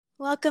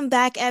Welcome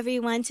back,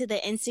 everyone, to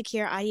the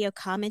Insecure audio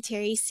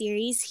commentary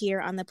series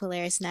here on the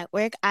Polaris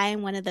Network. I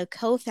am one of the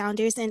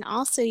co-founders and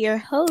also your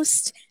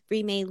host,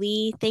 Bree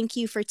Lee. Thank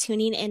you for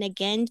tuning in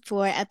again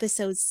for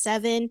episode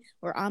 7.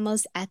 We're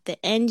almost at the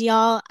end,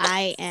 y'all.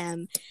 I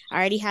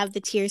already have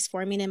the tears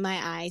forming in my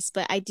eyes,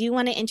 but I do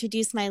want to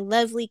introduce my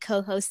lovely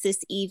co-host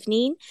this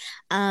evening.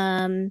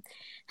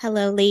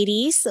 Hello,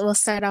 ladies. We'll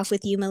start off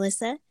with you,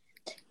 Melissa.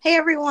 Hey,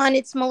 everyone.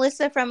 It's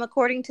Melissa from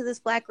According to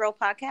This Black Girl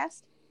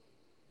podcast.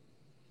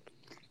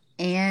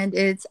 And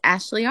it's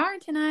Ashley R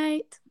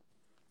tonight.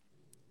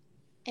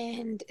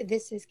 And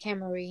this is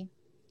Camry.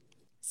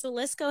 So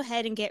let's go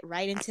ahead and get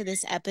right into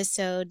this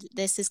episode.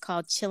 This is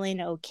called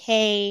Chillin,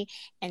 okay?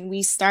 And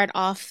we start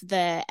off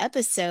the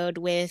episode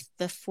with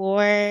the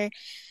four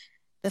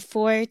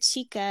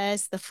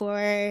chicas,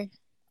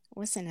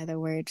 what's another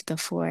word?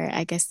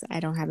 I guess I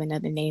don't have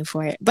another name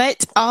for it,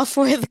 but all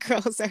 4 of the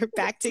girls are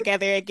back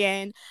together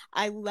again.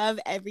 I love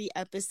every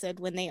episode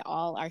when they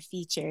all are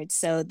featured.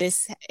 So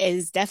this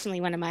is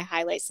definitely one of my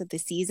highlights of the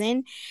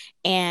season.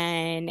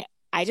 And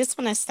I just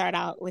want to start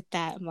out with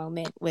that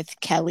moment with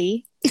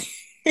Kelly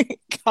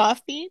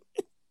coughing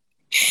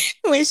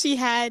when she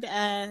had,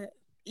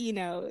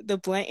 the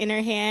blunt in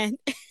her hand.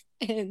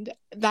 And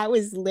that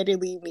was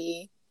literally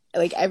me,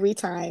 like every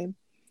time.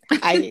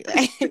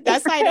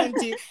 That's why I don't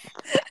do.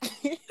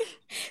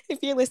 If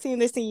you're listening to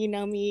this and you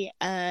know me,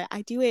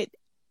 I do it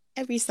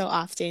every so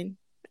often.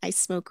 I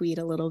smoke weed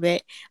a little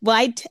bit.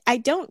 Well, I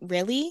don't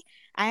really.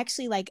 I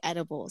actually like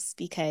edibles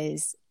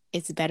because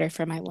it's better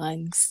for my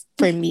lungs,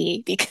 for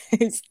me,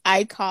 because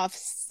I cough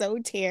so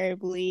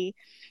terribly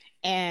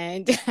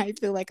and I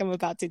feel like I'm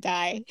about to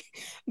die.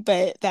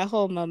 But that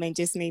whole moment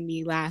just made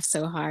me laugh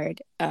so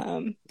hard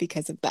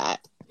because of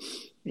that.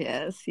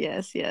 Yes.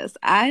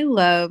 I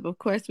love, of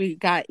course, we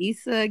got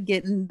Issa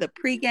getting the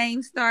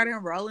pregame started,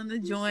 rolling the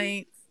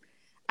joints.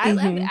 I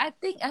love it. I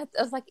think I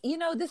was like,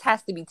 this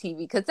has to be TV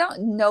because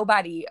don't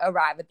nobody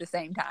arrive at the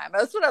same time.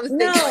 That's what I was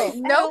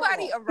thinking.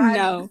 Nobody arrived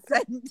at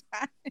the same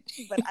time,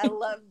 but I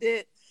loved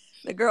it.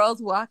 The girls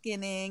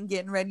walking in,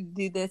 getting ready to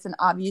do this, and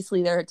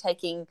obviously they're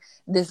taking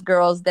this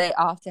girl's day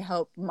off to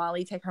help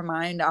Molly take her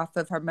mind off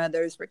of her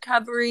mother's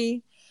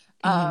recovery.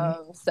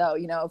 So,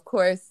 of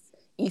course,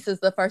 Issa's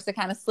the first to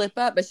kind of slip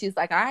up, but she's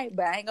like, all right,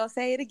 but I ain't gonna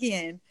say it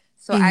again.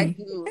 So I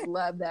do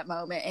love that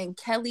moment. And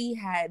Kelly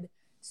had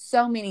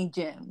so many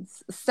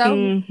gems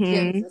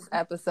this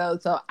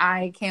episode. So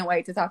I can't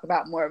wait to talk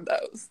about more of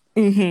those.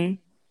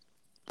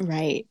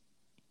 Right.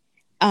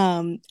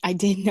 I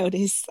did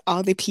notice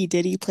all the P.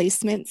 Diddy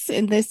placements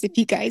in this, if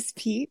you guys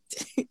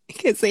peeped,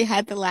 because they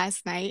had the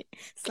Last Night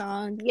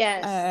song.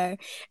 Yes.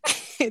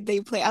 They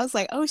play. I was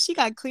like, oh, she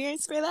got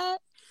clearance for that?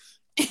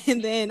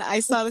 And then I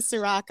saw the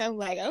Ciroc. I'm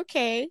like,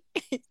 okay.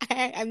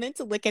 I meant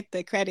to look at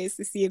the credits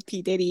to see if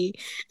P. Diddy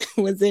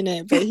was in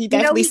it, but he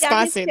definitely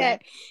sponsored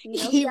that.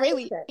 He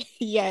really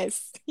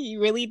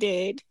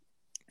did.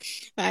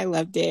 I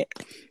loved it.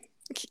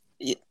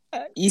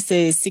 Issa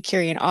is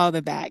securing all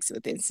the bags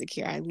with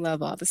Insecure. I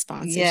love all the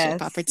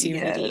sponsorship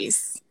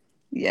opportunities.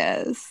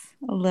 Yes.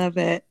 I love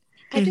it.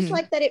 I just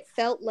like that it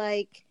felt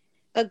like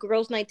a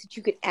girls' night that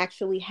you could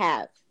actually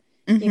have.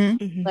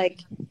 Like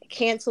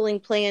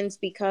canceling plans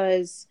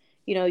because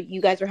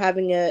you guys are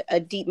having a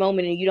deep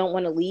moment and you don't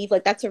want to leave.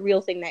 Like that's a real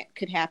thing that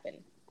could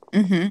happen.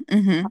 We're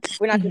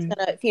not just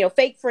gonna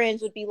fake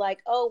friends would be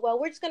like, oh well,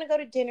 we're just gonna go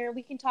to dinner,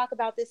 we can talk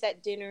about this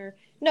at dinner.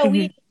 No, we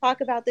need to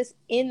talk about this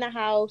in the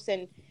house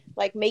and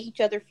like make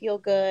each other feel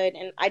good.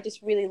 And I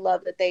just really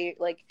love that they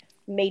like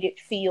made it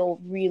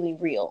feel really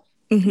real.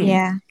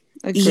 Yeah,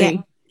 agree. Yeah.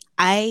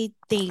 I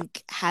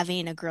think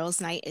having a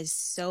girls' night is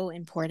so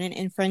important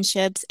in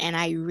friendships, and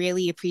I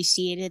really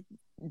appreciated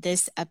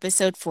this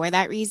episode for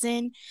that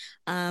reason.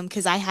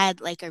 Because I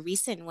had like a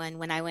recent one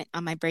when I went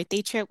on my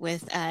birthday trip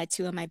with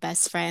 2 of my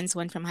best friends,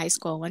 one from high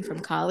school, one from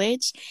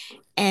college,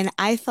 and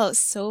I felt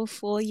so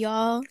full,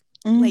 y'all.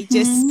 Like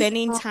just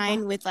spending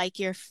time with like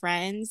your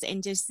friends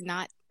and just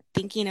not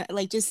thinking of,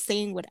 like just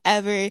saying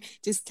whatever,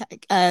 just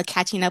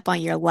catching up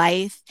on your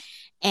life.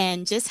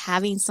 And just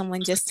having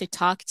someone just to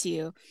talk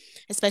to,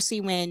 especially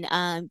when,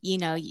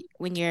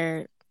 when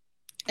you're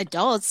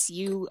adults,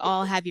 you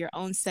all have your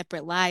own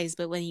separate lives.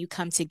 But when you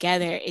come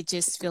together, it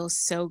just feels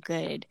so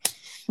good.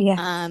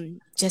 Yeah.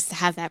 Just to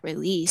have that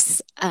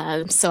release.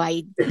 So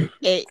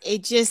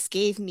it just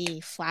gave me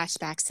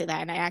flashbacks to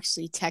that. And I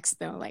actually text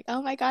them like,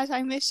 oh my gosh,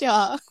 I miss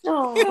y'all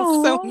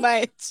so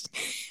much.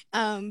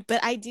 But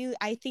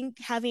I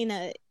think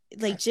having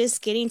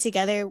just getting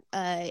together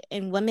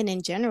and women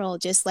in general,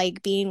 just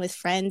like being with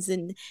friends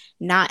and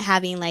not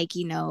having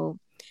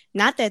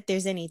not that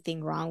there's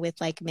anything wrong with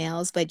like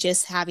males, but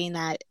just having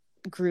that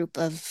group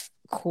of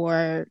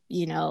core,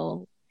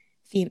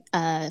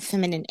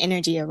 feminine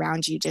energy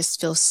around you just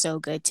feels so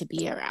good to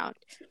be around.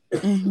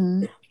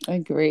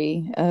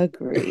 Agree. Oh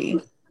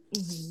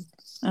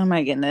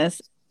my goodness.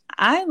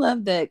 I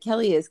love that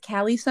Kelly is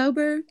Cali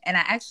sober, and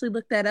I actually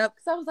looked that up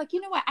because I was like,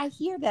 you know what? I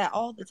hear that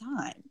all the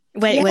time.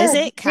 Wait, was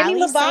it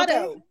Cali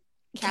sober?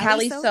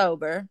 Cali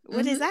sober.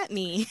 What does that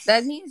mean?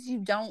 That means you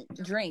don't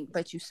drink,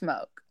 but you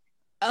smoke.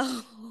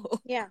 Oh.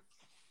 Yeah.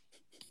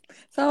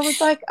 So I was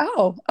like,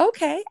 oh,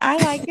 okay. I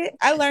like it.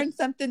 I learned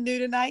something new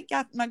tonight.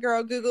 Got my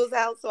girl Googles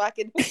out so I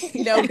could, be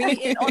in on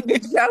the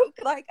joke.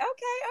 Like,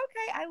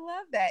 okay. I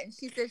love that. And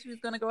she said she was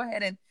going to go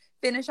ahead and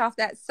finish off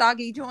that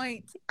soggy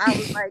joint. I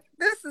was like,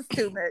 this is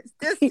too much.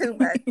 This too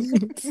much.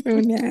 So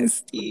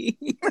nasty.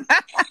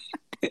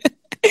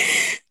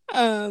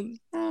 So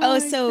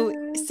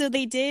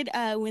they did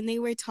when they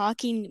were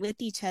talking with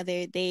each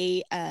other,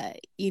 they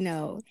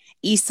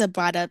Issa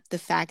brought up the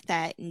fact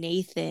that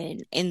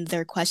Nathan in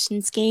their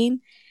questions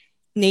game,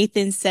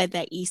 Nathan said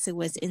that Issa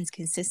was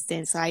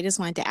inconsistent. So I just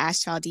wanted to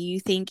ask y'all, do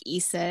you think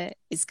Issa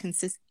is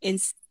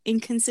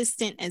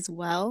inconsistent as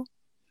well?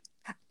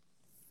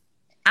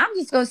 I'm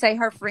just gonna say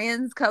her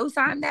friends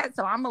co-signed that,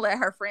 so I'm gonna let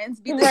her friends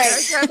be the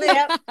judge of it.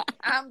 Yep.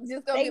 I'm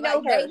just gonna be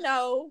like, they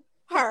know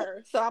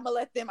her, so I'm gonna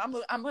let them.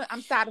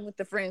 I'm siding with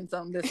the friends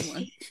on this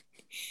one.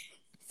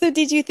 So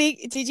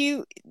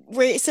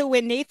so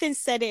when Nathan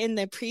said it in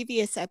the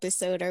previous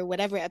episode or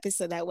whatever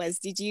episode that was,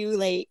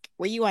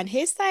 were you on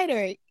his side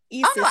or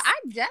Issa's? Oh no,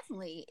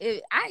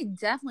 I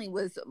definitely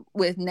was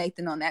with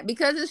Nathan on that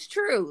because it's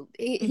true.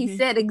 He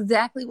said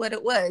exactly what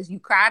it was. You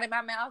cried in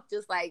my mouth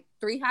just like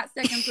 3 hot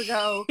seconds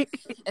ago,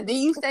 and then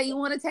you say you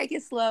want to take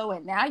it slow,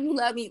 and now you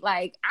love me.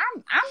 Like I'm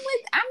with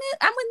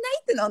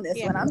Nathan on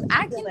this one.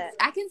 I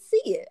can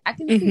see it. I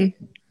can see it.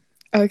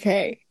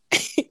 Okay.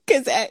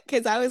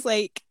 Because I was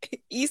like,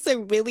 Issa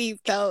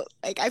really felt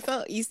like, I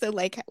felt Issa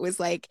like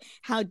was like,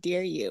 how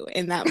dare you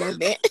in that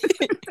moment.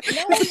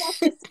 No one wants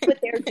to see what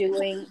they're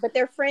doing, but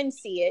their friends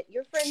see it.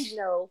 Your friends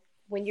know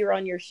when you're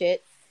on your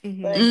shit.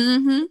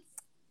 100%.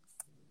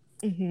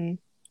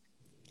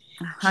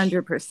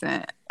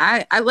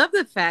 I love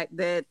the fact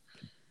that,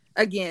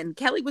 again,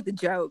 Kelly with the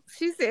joke.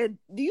 She said,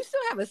 "Do you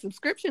still have a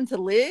subscription to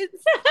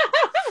Lids?"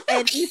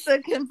 And Issa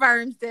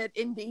confirms that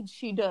indeed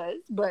she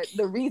does. But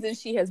the reason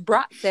she has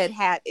brought said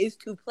hat is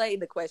to play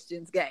the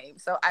questions game.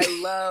 So I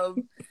love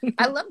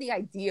the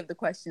idea of the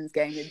questions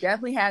game. It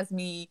definitely has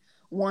me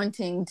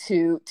wanting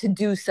to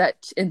do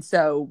such and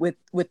so with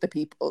the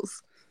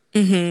peoples.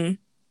 No,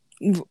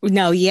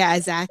 yeah,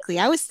 exactly.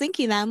 I was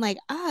thinking that. I'm like,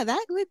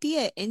 that would be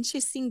an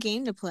interesting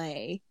game to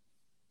play.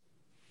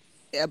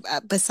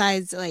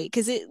 Besides, like,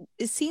 because it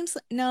seems,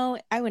 no,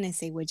 I wouldn't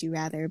say would you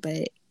rather,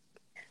 but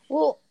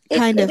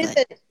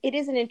it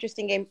is an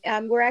interesting game.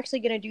 We're actually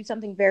going to do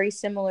something very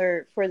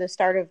similar for the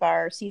start of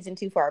our season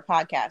 2 for our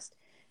podcast.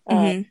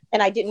 And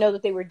I didn't know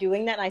that they were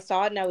doing that, and I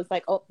saw it and I was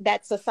like, oh,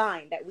 that's a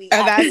sign that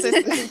this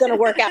is going to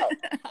work out.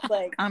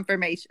 Like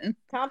confirmation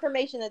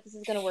that this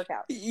is going to work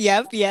out.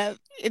 Yep.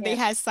 And they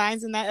had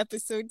signs in that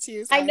episode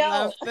too, so I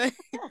know.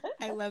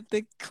 I love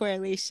the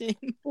correlation.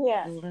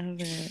 Yeah, love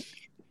it.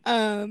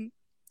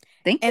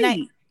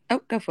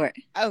 Go for it.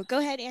 Oh, go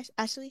ahead,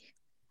 Ashley.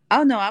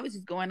 Oh no, I was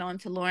just going on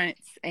to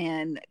Lawrence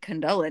and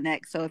Condola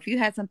next. So if you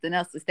had something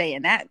else to stay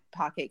in that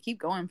pocket, keep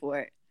going for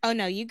it. Oh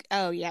no,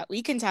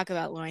 we can talk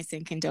about Lawrence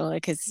and Condola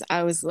because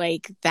I was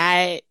like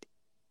that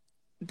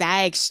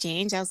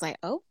exchange. I was like,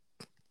 oh,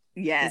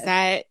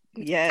 yes,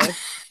 yes.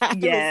 I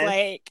was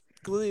like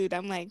glued.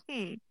 I'm like,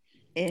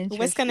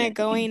 what's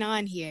going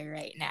on here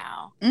right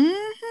now?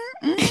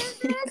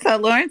 So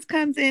Lawrence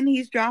comes in.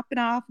 He's dropping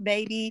off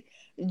baby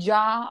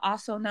Jaw,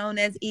 also known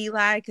as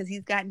Eli, because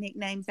he's got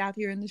nicknames out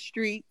here in the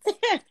streets.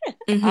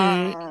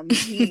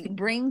 He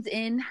brings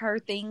in her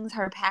things,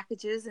 her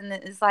packages, and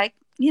it's like,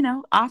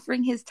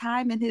 offering his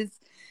time and his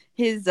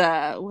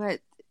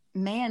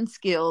man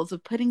skills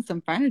of putting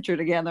some furniture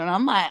together. And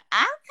I'm like,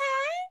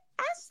 okay,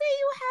 I see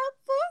you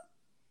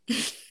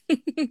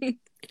helpful.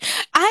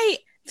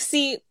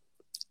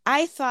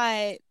 I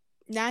thought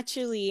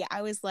naturally,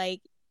 I was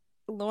like,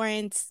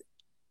 Lawrence,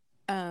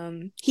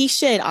 he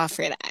should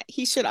offer that.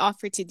 He should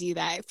offer to do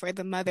that for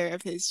the mother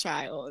of his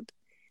child.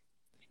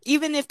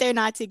 Even if they're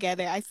not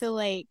together, I feel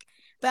like,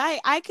 but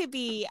I could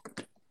be,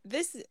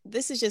 this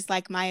is just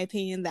like my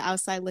opinion, the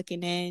outside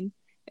looking in.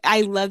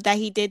 I love that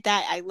he did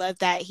that. I love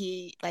that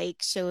he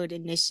like showed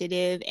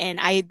initiative, and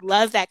I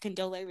love that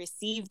Condola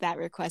received that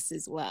request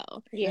as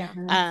well.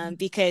 Yeah.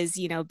 Because,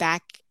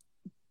 back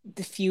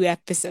the few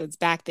episodes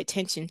back, the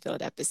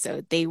tension-filled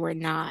episode, they were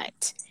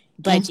not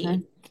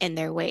budging in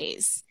their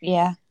ways.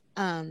 Yeah.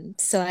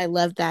 So I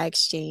love that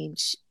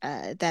exchange,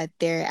 that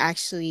they're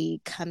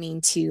actually coming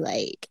to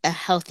like a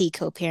healthy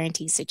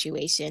co-parenting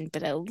situation,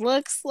 but it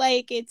looks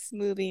like it's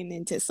moving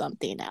into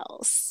something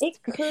else.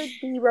 It could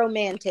be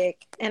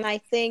romantic. And I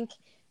think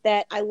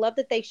that I love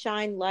that they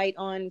shine light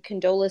on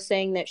Condola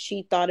saying that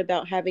she thought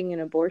about having an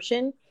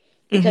abortion,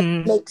 because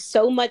it makes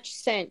so much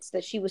sense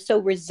that she was so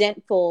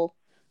resentful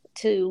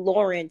to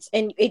Lawrence,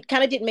 and it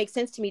kind of didn't make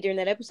sense to me during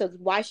that episode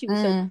why she was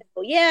so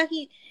resentful. Yeah,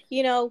 he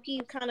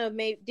kind of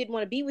didn't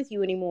want to be with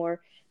you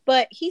anymore,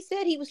 but he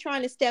said he was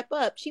trying to step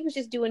up. She was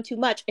just doing too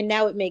much, and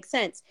now it makes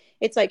sense.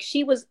 It's like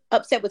she was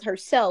upset with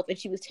herself and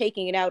she was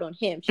taking it out on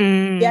him. She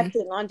was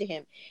projecting onto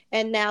him,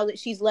 and now that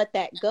she's let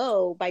that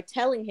go by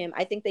telling him,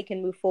 I think they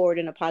can move forward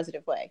in a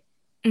positive way.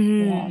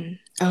 Okay,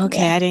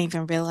 I didn't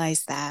even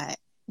realize that.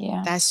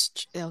 Yeah, that's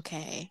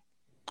okay.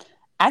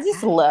 I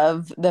just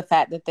love the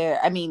fact that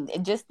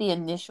just the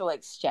initial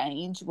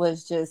exchange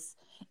was just,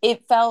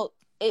 it felt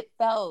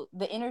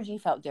the energy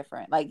felt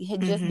different. Like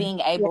just being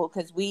able,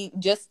 because we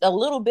just a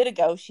little bit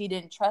ago, she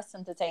didn't trust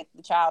him to take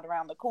the child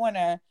around the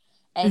corner.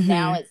 And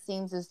now it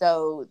seems as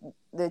though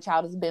the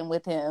child has been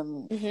with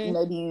him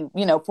maybe,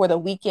 for the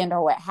weekend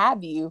or what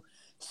have you.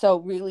 So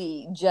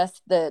really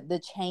just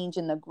the change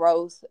and the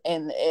growth.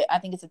 And I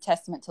think it's a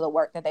testament to the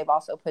work that they've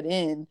also put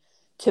in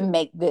to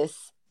make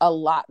this a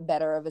lot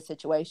better of a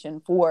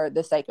situation for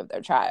the sake of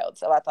their child.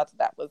 So I thought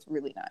that was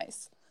really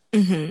nice.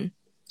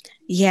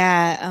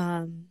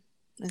 Yeah.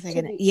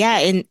 Yeah,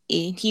 and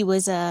he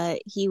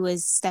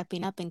was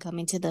stepping up and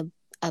coming to the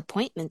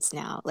appointments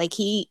now. Like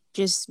he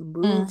just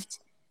moved,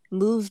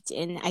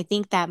 and I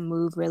think that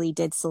move really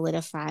did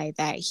solidify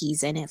that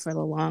he's in it for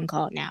the long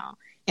haul now.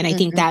 And I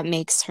think that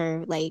makes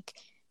her like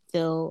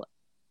feel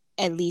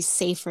at least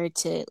safer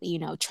to,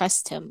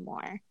 trust him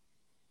more.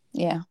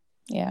 Yeah.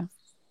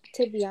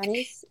 To be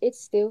honest, it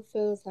still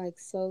feels like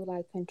so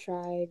like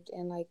contrived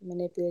and like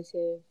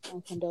manipulative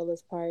on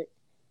Condola's part.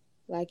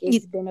 Like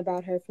it's been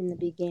about her from the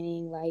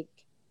beginning, like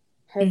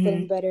her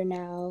feeling better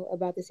now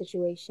about the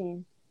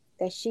situation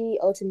that she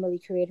ultimately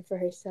created for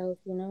herself,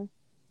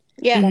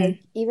 Yeah. Like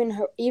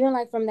even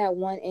like from that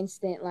one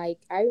instant, like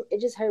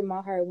it just hurt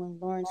my heart when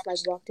Lawrence like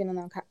walked in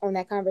on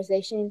that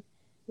conversation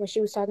when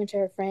she was talking to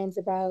her friends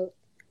about,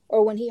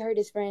 or when he heard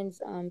his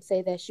friends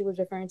say that she was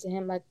referring to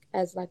him like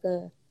as like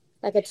a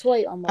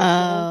toy almost.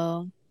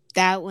 Oh,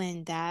 that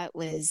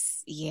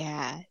was,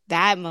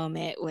 that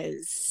moment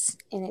was.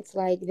 And it's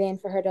like then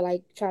for her to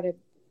like try to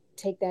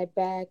take that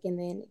back and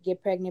then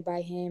get pregnant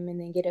by him and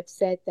then get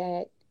upset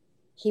that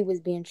he was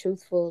being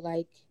truthful,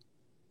 like,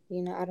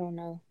 I don't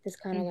know. It's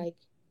kind of like.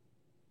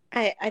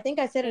 I think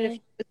I said it a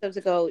few episodes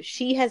ago.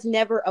 She has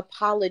never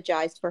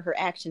apologized for her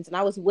actions. And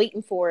I was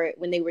waiting for it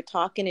when they were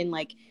talking and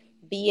like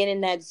being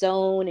in that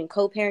zone and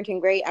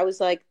co-parenting great. I was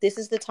like, this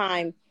is the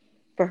time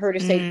for her to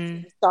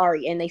say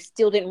sorry. And they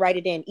still didn't write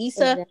it in.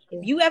 Issa,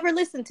 if you ever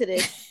listen to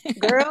this,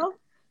 girl,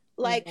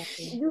 like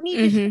you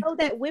need to show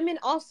that women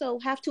also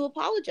have to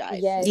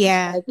apologize. Yes.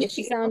 Yeah. Like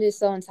she sounded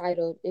so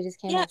entitled. It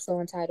just came off so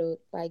entitled.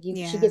 Like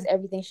she gets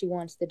everything she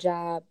wants, the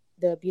job,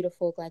 the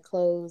beautiful like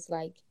clothes,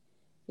 like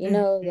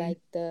like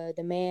the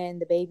man,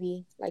 the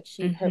baby, like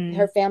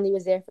her family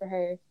was there for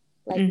her.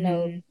 Like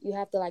no, you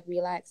have to like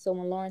relax. So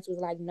when Lawrence was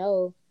like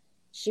no,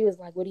 she was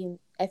like, what do you,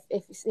 if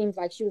it seems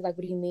like she was like,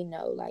 what do you mean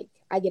no? Like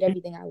I get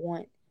everything I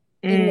want.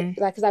 Even,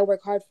 like because I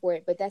work hard for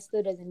it, but that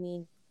still doesn't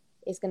mean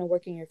it's gonna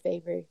work in your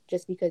favor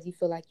just because you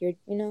feel like you're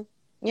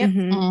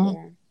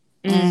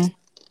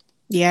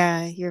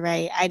Yeah, you're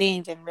right. I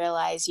didn't even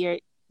realize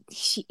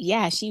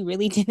she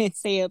really didn't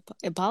say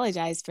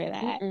apologize for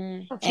that.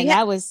 And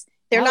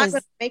they're not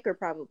going to make her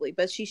probably,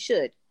 but she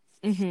should.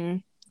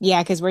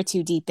 Yeah, because we're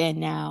too deep in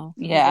now.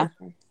 Yeah.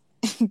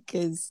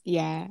 Because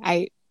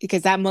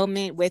because that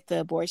moment with the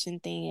abortion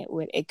thing,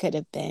 it could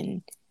have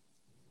been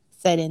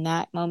said in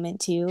that moment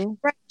too.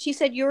 Right. She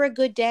said, "You're a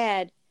good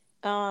dad.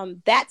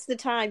 That's the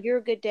time. You're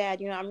a good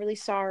dad. I'm really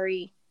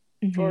sorry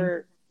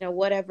for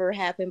whatever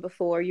happened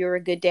before. You're a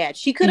good dad."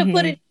 She could have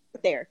put it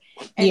there.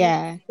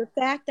 And the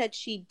fact that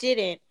she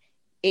didn't,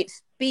 it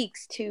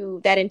speaks to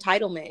that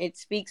entitlement. It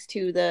speaks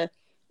to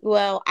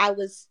I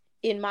was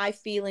in my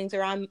feelings,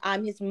 or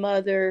I'm his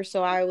mother,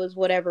 so I was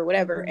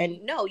whatever.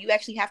 And no, you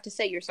actually have to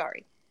say you're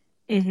sorry.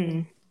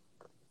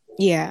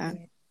 Yeah.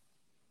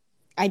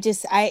 I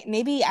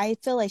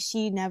feel like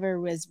she never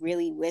was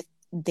really with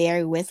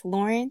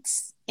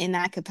Lawrence in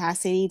that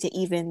capacity to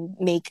even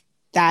make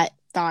that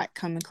thought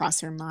come across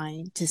her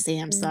mind to say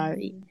I'm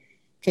sorry,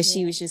 because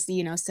she was just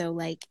so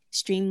like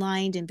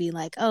streamlined and be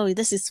like, oh,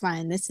 this is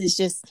fun, this is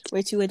just,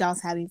 we're two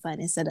adults having fun,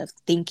 instead of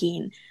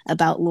thinking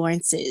about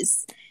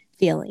Lawrence's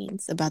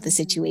feelings about the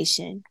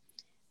situation.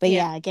 But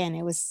again,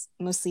 it was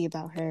mostly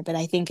about her. But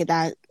I think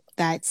that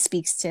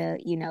speaks to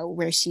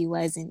where she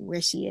was and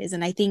where she is.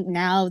 And I think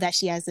now that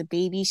she has a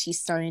baby, she's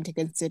starting to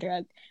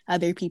consider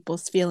other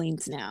people's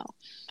feelings now.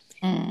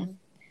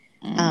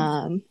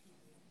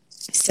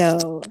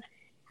 So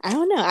I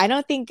don't know. I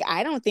don't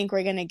think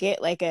we're gonna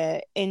get like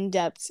a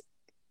in-depth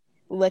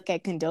look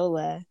at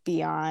Condola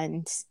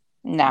beyond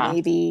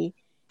maybe,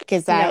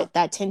 because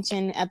that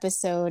tension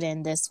episode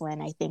and this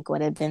one I think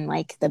would have been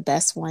like the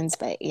best ones.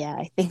 But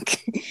I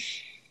think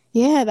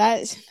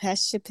that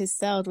ship has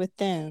sailed with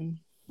them.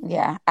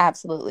 Yeah,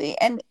 absolutely.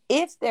 And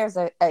if there's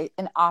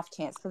an off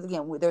chance, because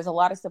again, there's a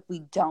lot of stuff we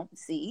don't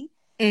see.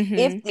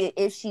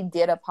 If she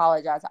did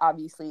apologize,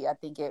 obviously, I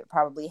think it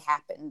probably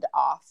happened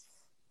off.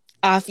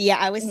 Yeah,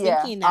 I was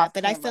thinking that,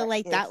 but I feel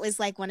like that was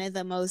like one of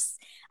the most.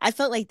 I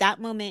felt like that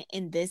moment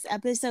in this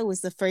episode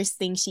was the first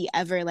thing she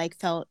ever like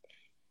felt.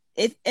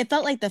 It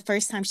felt like the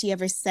first time she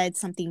ever said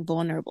something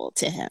vulnerable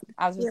to him.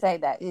 I was gonna say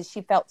that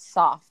she felt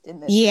soft in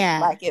this.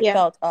 Like it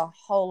felt a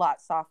whole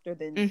lot softer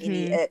than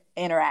any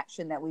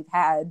interaction that we've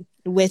had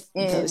with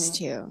those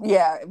two.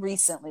 Yeah,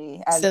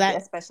 recently,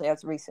 especially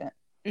as recent.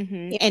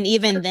 And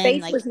even her then,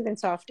 face like was even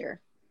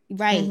softer,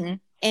 right?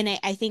 And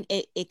I think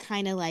it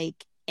kind of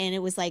like and it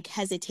was like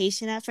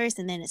hesitation at first,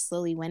 and then it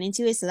slowly went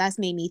into it. So that's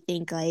made me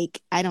think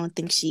like I don't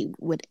think she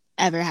would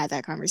ever have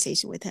that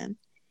conversation with him.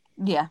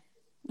 Yeah,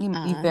 you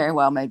very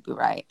well may be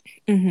right.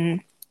 Mm-hmm.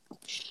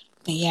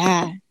 But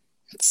yeah.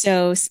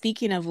 So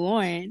speaking of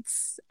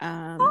Lawrence,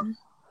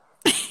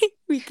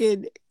 we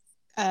could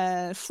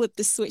flip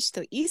the switch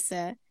to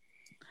Issa.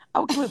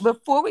 Okay,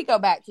 before we go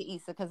back to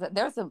Issa, because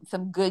there's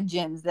some good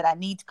gems that I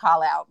need to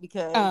call out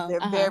because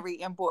they're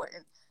very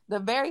important. The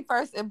very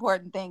first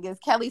important thing is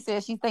Kelly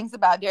says she thinks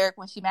about Derek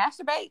when she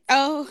masturbates.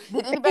 Oh.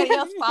 Did anybody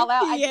else fall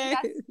out? Yes.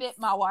 I think I spit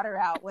my water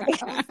out when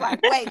I was like,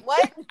 wait,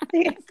 what?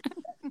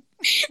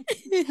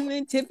 And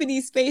then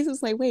Tiffany's face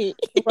was like, wait.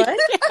 What?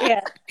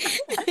 Yeah.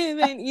 And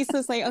then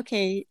Issa's like,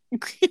 okay,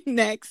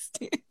 next.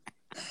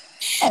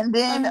 And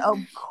then, of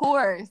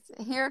course,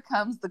 here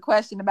comes the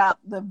question about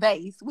the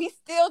vase. We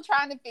still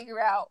trying to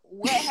figure out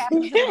what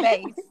happened to the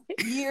vase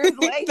years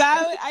later.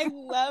 I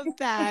love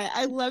that.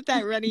 I love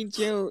that running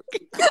joke.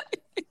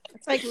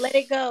 It's like, let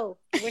it go.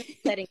 We're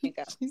letting it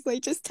go. She's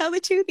like, just tell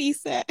the truth,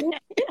 Issa.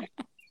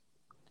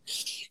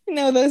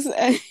 No, those.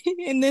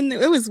 And then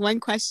there was one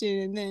question,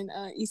 and then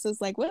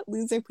Issa's like, what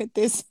loser put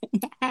this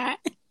in the hat?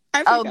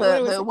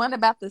 The one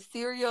about the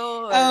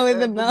cereal. And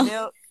the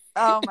milk.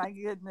 Oh my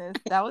goodness,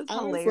 that was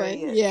hilarious.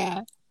 Like,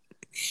 yeah.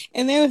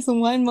 And there was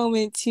one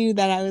moment too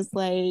that I was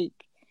like,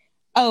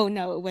 oh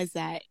no, it was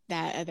that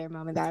other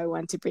moment that I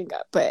wanted to bring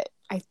up, but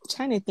I'm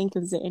trying to think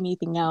of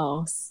anything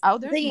else. Oh,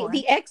 there's more.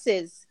 The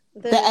exes.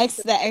 The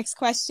ex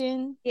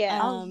question.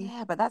 Yeah.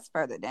 Yeah, but that's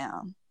further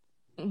down.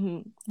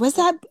 Mm-hmm. Was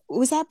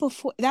that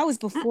before? That was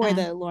before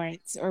the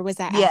Lawrence, or was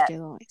that after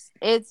Lawrence?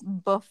 It's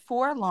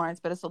before Lawrence,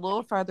 but it's a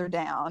little further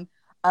down.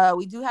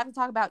 We do have to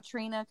talk about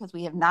Trina because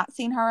we have not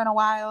seen her in a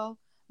while.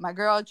 My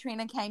girl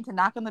Trina came to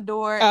knock on the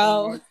door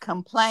and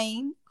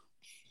complain.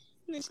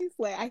 And she's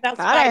like, I thought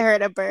I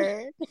heard a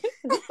bird.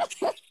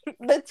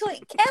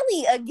 Between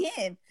Kelly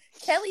again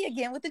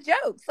with the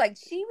jokes. Like,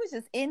 she was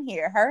just in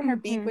here. Her and her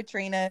beef with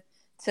Trina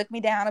took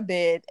me down a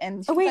bit.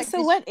 And wait, like,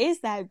 so what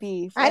is that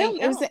beef? I don't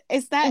know.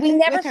 Is that we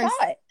never saw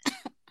it?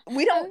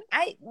 We don't.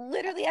 I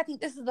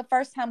think this is the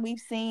first time we've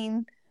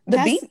seen the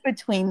beef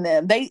between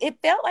them. It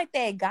felt like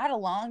they got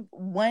along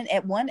one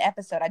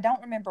episode. I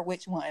don't remember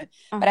which one,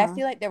 but I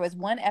feel like there was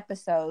one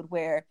episode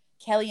where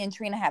Kelly and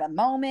Trina had a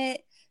moment.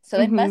 So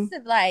they must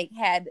have like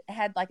had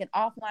like an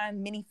offline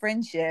mini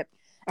friendship,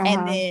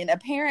 and then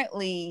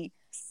apparently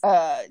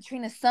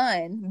Trina's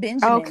son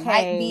Benjamin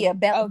might be a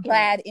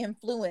bad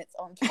influence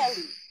on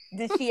Kelly.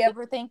 Did she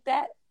ever think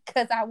that?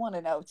 Because I want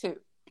to know too.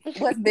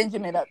 What's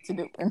Benjamin up to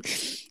doing?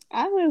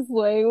 I was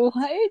like,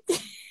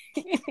 what?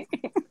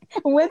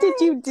 What did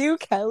you do,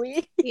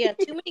 Kelly? Yeah,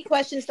 too many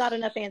questions, not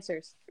enough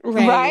answers.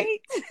 Right?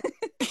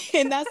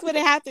 And that's what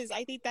it happens.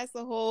 I think that's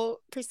the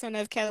whole persona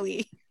of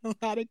Kelly. A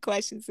lot of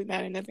questions and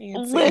not enough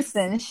answers.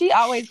 Listen, she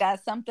always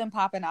got something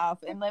popping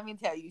off, and let me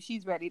tell you,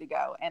 she's ready to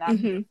go, and I'm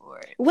here for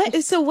it. What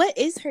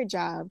is her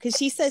job? Because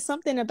she said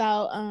something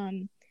about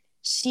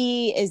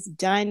she is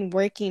done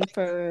working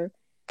for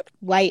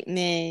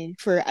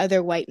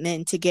other white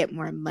men to get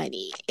more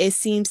money. It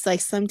seems like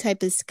some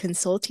type of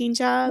consulting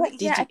job. I think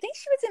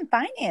she was in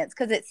finance,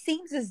 because it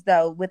seems as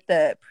though with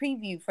the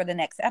preview for the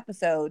next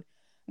episode,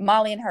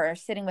 Molly and her are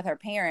sitting with her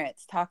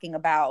parents talking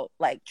about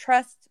like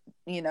trust,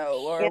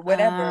 or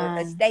whatever,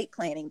 estate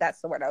planning. That's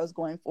the word I was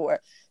going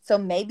for. So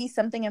maybe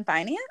something in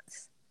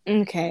finance.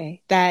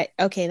 Okay, that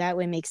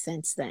would make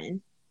sense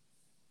then.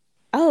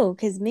 Oh,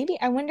 because maybe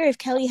I wonder if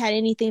Kelly had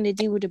anything to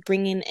do with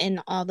bringing in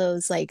all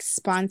those like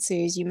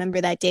sponsors. You remember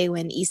that day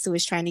when Issa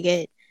was trying to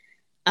get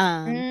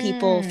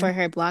people for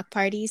her block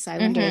party? So I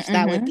wonder if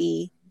that would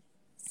be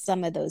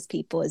some of those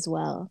people as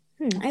well.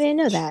 I didn't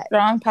know that.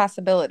 Strong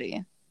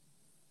possibility.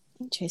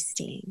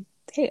 Interesting.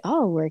 They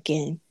all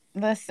working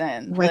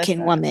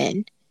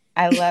woman.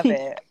 I love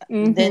it.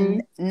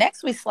 Then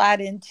next we slide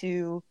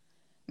into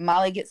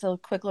Molly gets a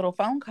quick little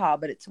phone call,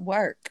 but it's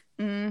work.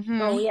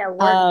 Oh yeah,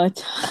 work.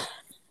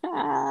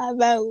 I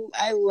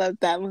love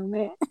that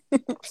moment.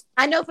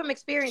 I know from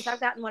experience. I've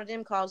gotten one of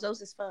them calls.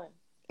 Those is fun.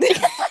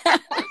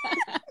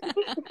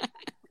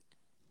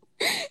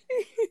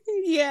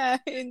 Yeah,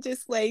 and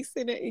just like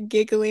sitting and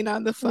giggling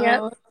on the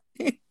phone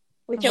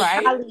with your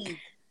colleague.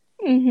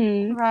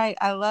 Right,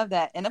 I love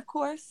that. And of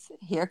course,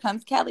 here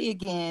comes Kelly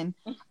again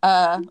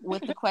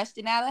with the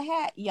question out of the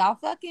hat. Y'all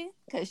fucking?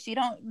 Because she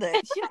don't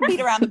beat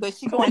around the bush.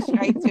 She's going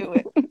straight to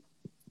it.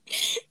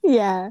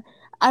 Yeah.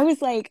 I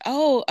was like,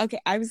 oh, okay.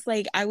 I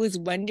was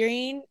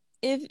wondering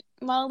if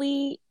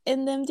Molly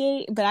and them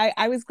did, but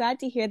I was glad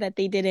to hear that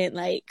they didn't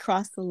like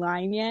cross the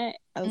line yet.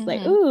 I was like,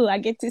 ooh, I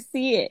get to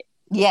see it.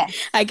 Yes.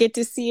 I get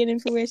to see it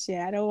in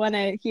fruition. I don't want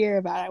to hear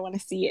about it. I want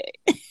to see it.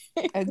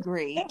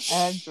 Agree.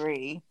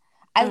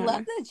 I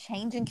love the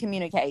change in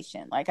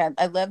communication. Like,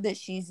 I love that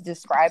she's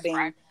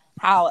describing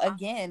how,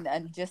 again,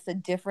 just a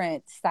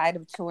different side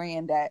of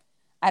Torian that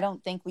I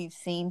don't think we've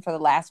seen for the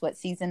last,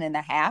 season and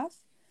a half.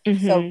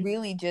 So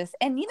really just,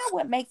 and you know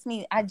what makes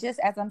me,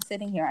 as I'm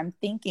sitting here, I'm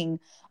thinking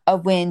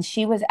of when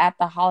she was at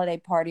the holiday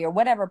party or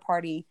whatever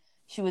party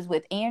she was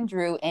with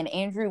Andrew, and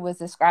Andrew was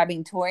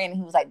describing Torian, and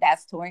he was like,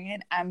 "That's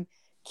Torian." I'm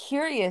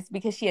curious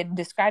because she had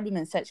described him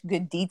in such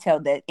good detail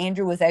that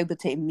Andrew was able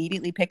to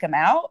immediately pick him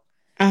out.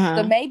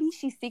 So maybe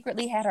she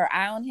secretly had her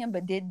eye on him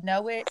but didn't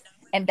know it,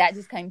 and that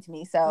just came to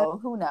me. So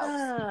who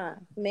knows?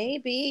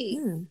 Maybe.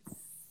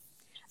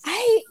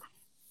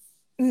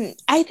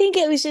 I think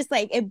it was just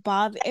like it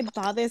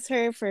bothers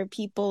her for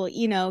people,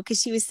 you know,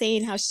 because she was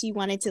saying how she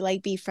wanted to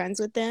like be friends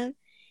with them.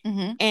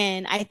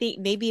 And I think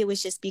maybe it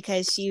was just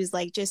because she was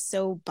like just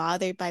so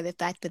bothered by the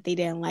fact that they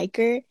didn't like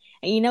her,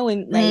 and you know,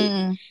 when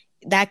like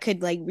that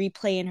could like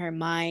replay in her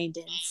mind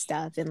and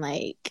stuff, and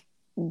like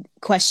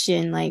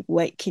question like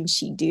what can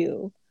she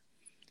do,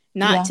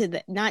 not to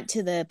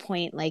the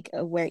point like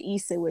where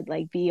Issa would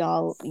like be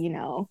all, you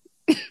know,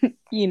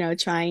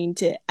 trying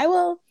to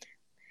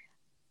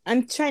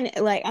I'm trying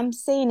to like I'm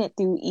saying it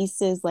through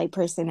Issa's like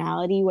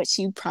personality, what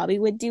she probably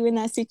would do in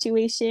that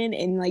situation,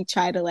 and like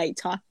try to like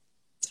talk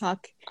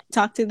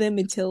to them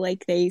until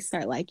like they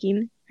start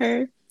liking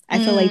her.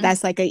 I feel like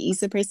that's like a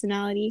Issa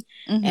personality.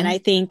 And I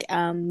think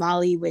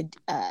Molly would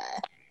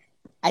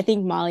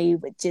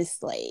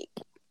just like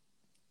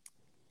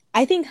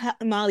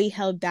Molly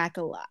held back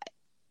a lot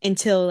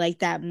until like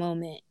that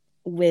moment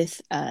with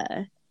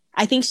I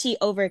think she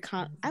I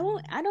don't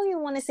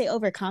even want to say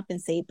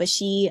overcompensate, but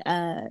she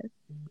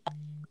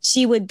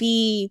would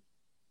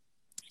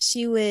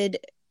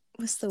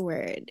what's the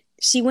word?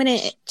 She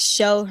wouldn't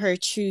show her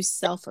true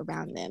self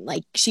around them.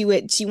 Like she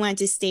wanted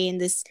to stay in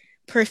this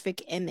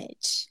perfect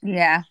image.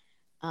 Yeah.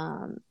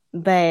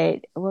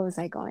 But what was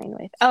I going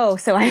with? Oh,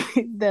 so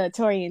the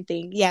Torian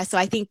thing. Yeah, so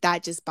I think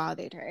that just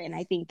bothered her, and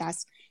I think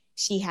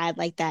she had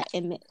like that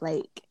image.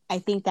 Like I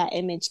think that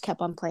image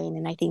kept on playing,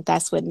 and I think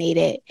that's what made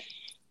it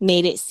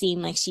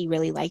seem like she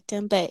really liked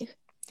him. But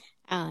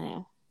I don't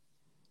know.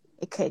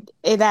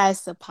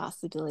 That's a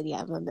possibility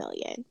out of a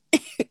million.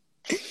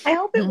 I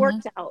hope it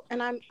works out,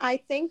 and I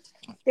think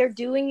they're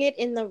doing it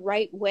in the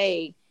right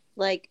way.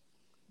 Like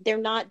they're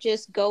not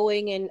just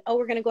going and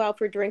we're going to go out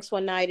for drinks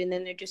one night and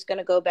then they're just going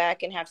to go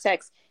back and have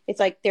sex. It's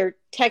like they're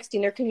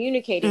texting, they're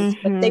communicating,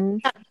 but they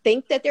not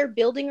think that they're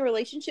building a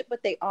relationship,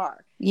 but they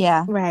are.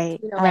 Yeah, right,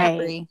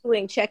 right.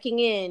 Checking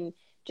in,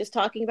 just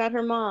talking about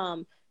her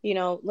mom. You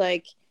know,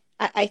 like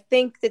I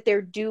think that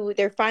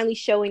they're finally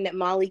showing that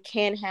Molly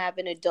can have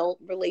an adult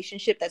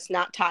relationship that's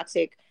not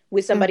toxic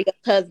with somebody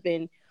else's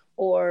husband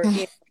or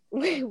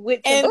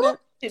with somebody. And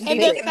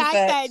the fact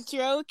that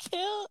Dro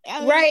killed,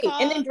 right,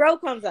 and then Dro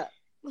comes up.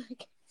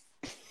 Like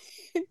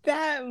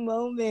that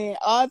moment,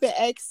 all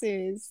the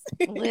exes.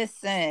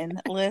 Listen.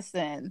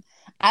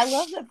 I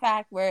love the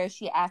fact where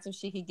she asked if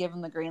she could give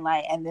him the green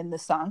light and then the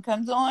song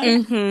comes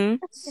on.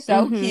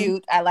 So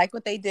cute. I like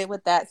what they did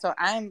with that. So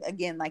I'm,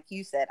 again, like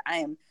you said, I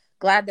am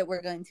glad that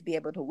we're going to be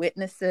able to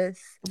witness this.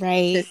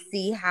 Right. To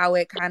see how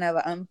it kind of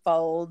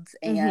unfolds.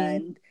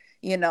 And,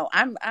 you know,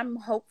 I'm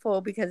hopeful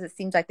because it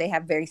seems like they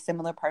have very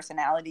similar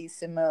personalities,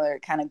 similar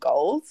kind of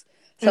goals.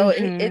 So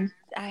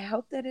I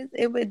hope that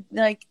it would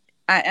like,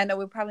 I know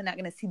we're probably not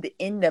going to see the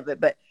end of it,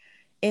 but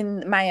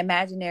in my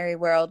imaginary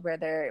world where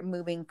they're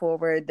moving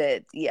forward,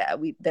 that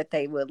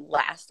they would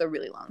last a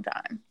really long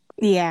time.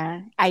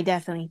 Yeah, I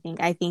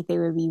think they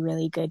would be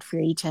really good for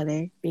each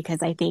other,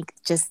 because I think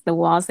just the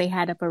walls they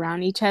had up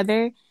around each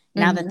other,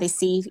 now that they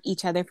see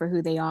each other for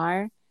who they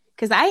are,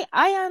 because I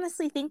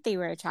honestly think they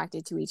were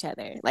attracted to each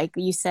other, like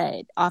you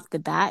said, off the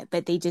bat,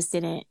 but they just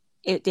didn't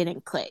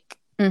click.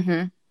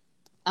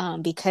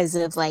 Because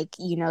of like,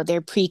 you know, their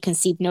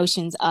preconceived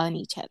notions on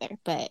each other.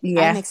 But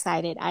I'm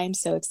excited. I'm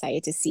so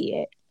excited to see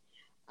it.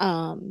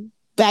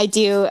 But I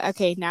do.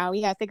 Okay, now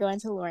we have to go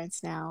into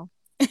Lawrence now.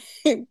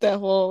 The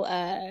whole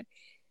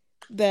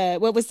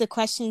what was the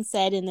question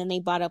said, and then they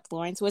brought up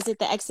Lawrence. Was it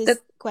the ex's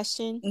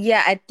question?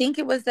 Yeah, I think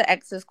it was the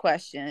ex's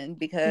question,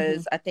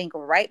 because I think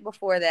right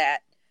before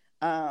that,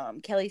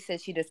 Kelly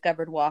said she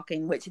discovered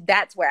walking, which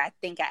that's where I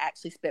think I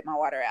actually spit my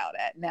water out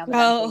at, now that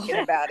I'm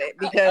thinking about it,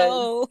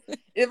 because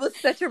it was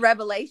such a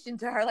revelation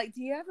to her. Like,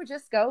 do you ever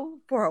just go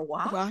for a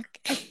walk?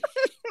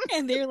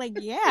 And they're like,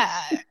 yeah.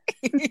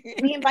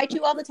 We invite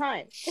you all the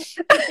time.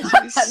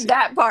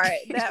 that part.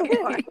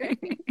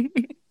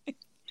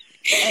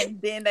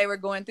 And then they were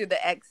going through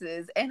the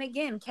exes, and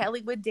again,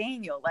 Kelly with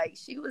Daniel, like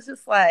she was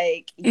just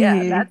like,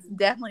 yeah, that's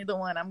definitely the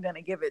one I'm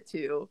gonna give it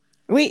to.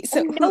 Wait,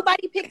 so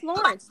nobody picked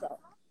Lawrence though.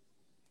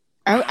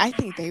 Oh, I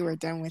think they were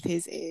done with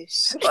his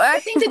ish. Well, I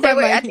think that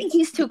I think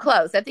he's too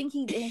close. I think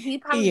he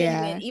probably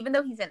didn't win, even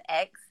though he's an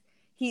ex.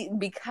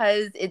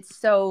 Because it's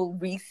so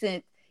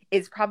recent,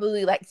 it's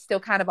probably like still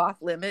kind of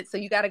off limits. So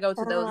you got to go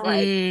to those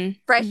like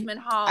freshman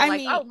hall,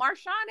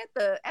 Marshawn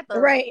at the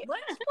right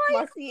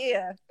place.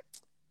 Yeah,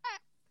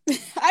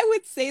 I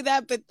would say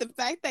that, but the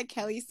fact that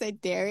Kelly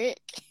said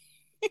Derek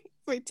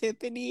for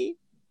Tiffany,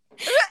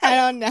 I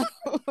don't know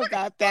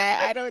about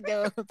that. I don't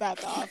know about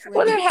the off limits.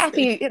 Well,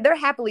 they're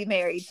happily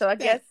married, so I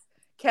guess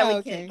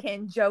Kelly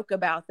can joke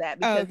about that,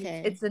 because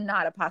it's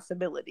not a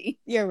possibility.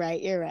 You're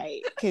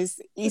right.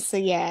 Because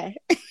Issa,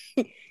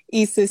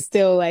 Issa's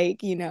still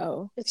like, you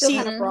know, it's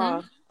still kind of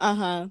raw.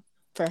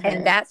 for her.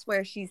 And that's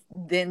where she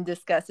then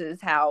discusses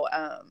how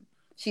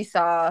she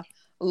saw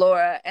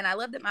Laura, and I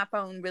love that my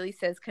phone really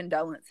says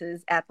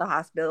condolences at the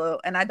hospital,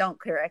 and I don't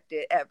correct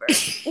it ever.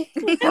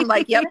 I'm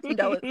like, yep,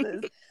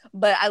 condolences.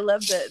 But I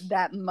love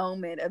that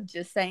moment of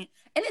just saying,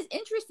 and it's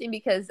interesting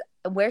because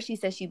where she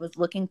says she was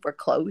looking for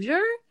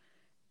closure,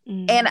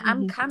 and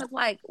I'm kind of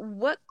like,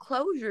 what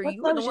closure?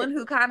 You were the one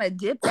who kind of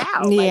dipped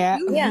out. Yeah,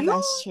 like,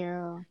 that's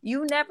true.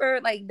 You never,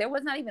 like, there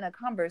was not even a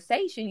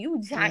conversation.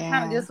 You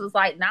kind of just was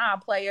like, nah,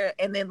 player,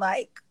 and then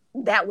like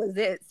that was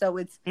it. So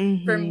it's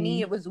for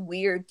me, it was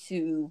weird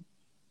to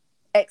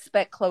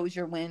expect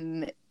closure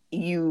when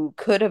you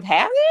could have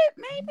had it,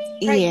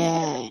 maybe. Right.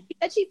 Yeah.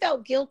 That she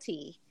felt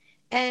guilty,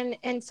 and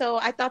so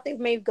I thought they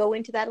may go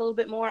into that a little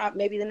bit more,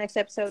 maybe the next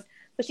episode.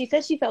 But she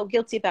said she felt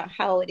guilty about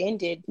how it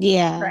ended.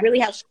 Yeah, really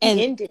how she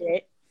ended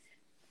it.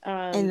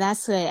 And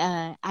that's what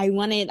I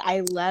wanted.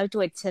 I loved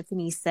what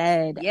Tiffany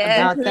said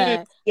about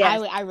the.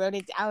 Yes. I wrote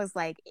it. I was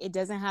like, it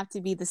doesn't have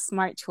to be the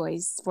smart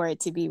choice for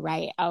it to be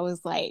right. I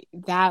was like,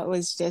 that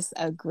was just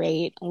a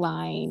great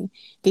line,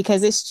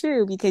 because it's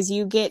true. Because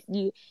you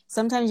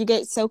sometimes you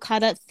get so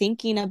caught up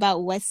thinking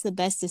about what's the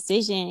best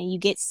decision, and you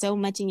get so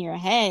much in your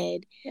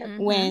head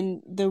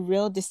when the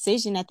real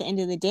decision at the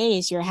end of the day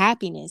is your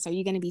happiness. Are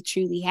you going to be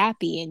truly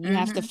happy? And you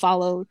have to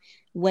follow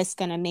what's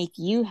going to make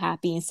you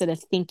happy instead of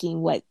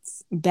thinking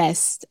what's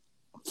best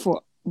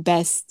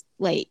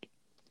like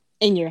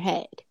in your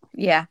head.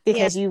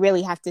 Because you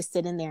really have to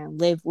sit in there and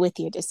live with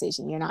your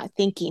decision. You're not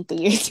thinking through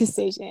your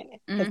decision,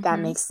 if that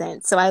makes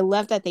sense. So I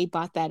love that they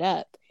brought that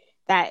up,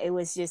 that it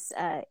was just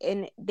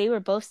and they were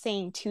both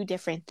saying two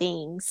different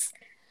things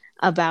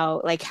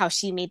about like how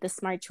she made the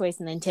smart choice,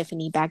 and then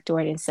Tiffany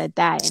backdoored and said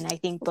that. And I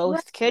think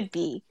both could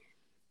be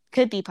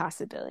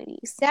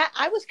possibilities. That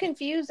I was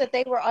confused that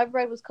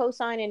everybody was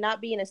co-signing not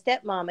being a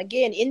stepmom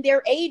again in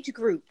their age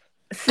group.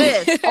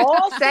 Sis,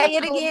 all say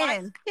it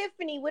again.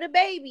 Tiffany with a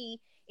baby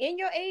in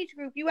your age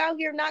group, you out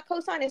here not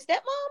co-signing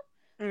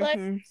stepmom? But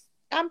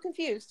I'm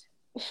confused.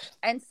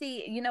 And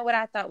see, you know what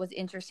I thought was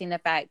interesting? The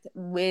fact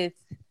with,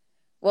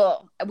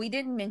 well, we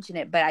didn't mention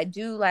it, but I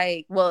do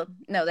like, well,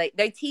 no,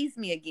 they teased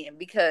me again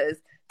because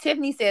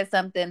Tiffany said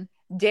something.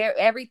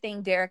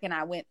 Everything Derek and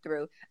I went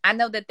through. I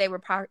know that they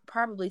were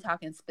probably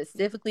talking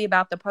specifically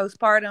about the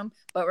postpartum,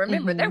 but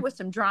remember there was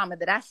some drama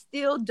that I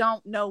still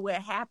don't know what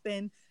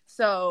happened.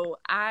 So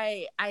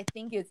I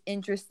think it's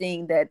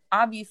interesting that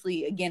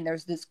obviously, again,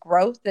 there's this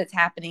growth that's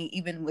happening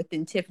even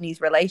within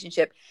Tiffany's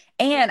relationship.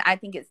 And I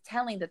think it's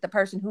telling that the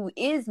person who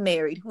is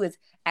married, who is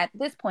at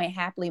this point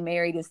happily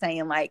married, is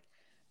saying like,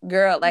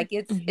 girl, like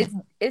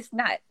it's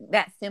not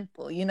that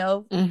simple, you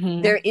know?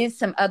 There is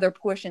some other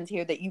portions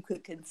here that you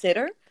could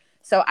consider.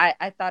 So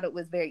I thought it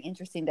was very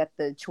interesting that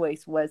the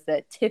choice was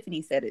that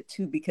Tiffany said it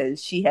too,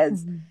 because she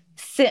has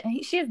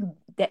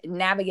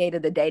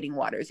navigated the dating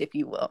waters, if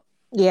you will.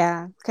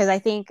 Yeah, because I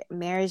think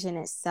marriage in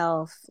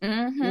itself,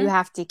 you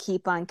have to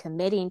keep on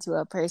committing to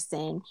a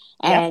person,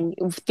 and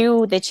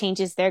through the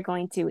changes they're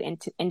going through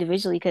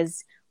individually.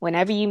 Because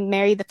whenever you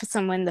marry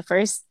someone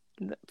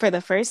for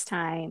the first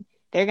time,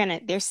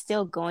 they're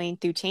still going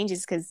through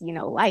changes, because you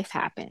know life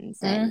happens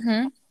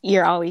and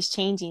you're always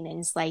changing, and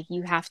it's like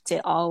you have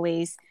to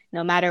always,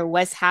 no matter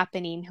what's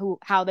happening,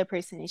 how the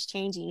person is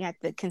changing, you have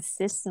to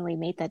consistently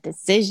make that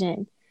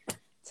decision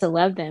to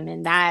love them.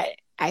 And that,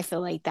 I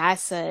feel like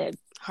that's a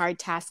hard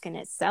task in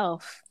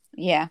itself.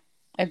 Yeah,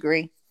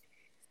 agree.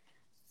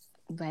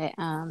 But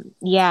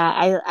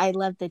I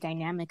love the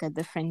dynamic of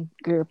the friend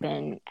group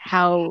and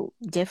how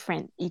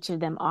different each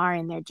of them are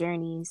in their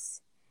journeys,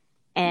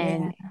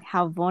 and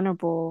how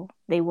vulnerable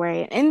they were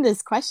in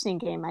this question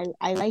game.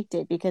 I liked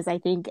it because I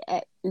think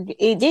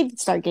it did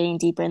start getting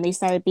deeper, and they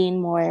started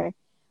being more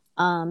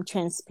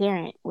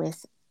transparent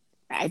with.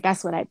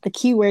 That's what the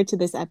key word to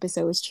this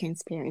episode was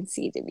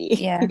transparency to me.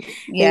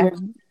 Yeah.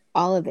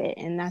 All of it,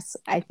 and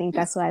I think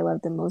that's what I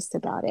love the most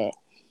about it.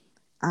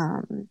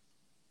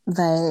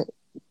 But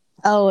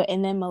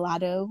and then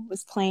Mulatto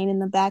was playing in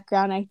the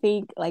background, I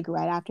think, like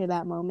right after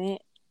that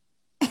moment.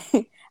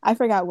 I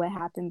forgot what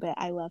happened, but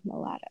I love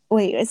Mulatto.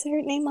 Wait, is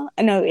her name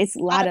no, it's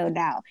Lotto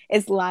now.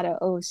 It's Lotto.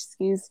 Oh,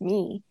 excuse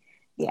me.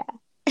 Yeah.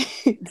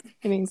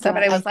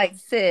 Somebody was like,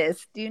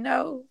 sis, do you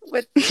know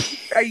what?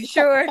 Are you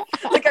sure?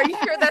 Like, are you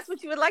sure that's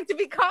what you would like to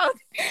be called?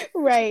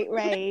 Right.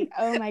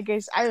 Oh my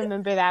gosh, I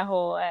remember that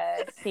whole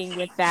thing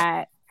with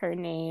that, her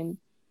name.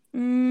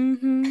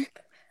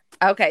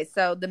 Okay,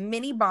 so the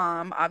mini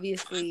bomb,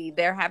 obviously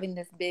they're having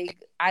this big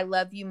I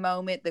love you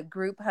moment, the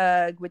group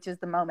hug, which is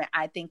the moment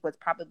I think was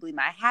probably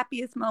my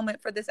happiest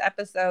moment for this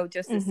episode,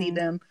 just to see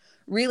them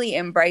really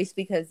embrace,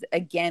 because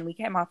again, we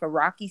came off a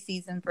rocky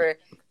season for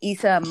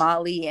Issa and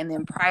Molly, and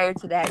then prior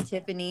to that,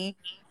 Tiffany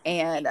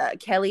and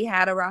Kelly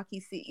had a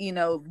rocky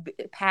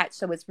patch.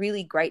 So it's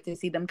really great to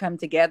see them come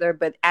together.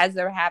 But as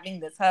they're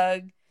having this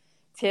hug,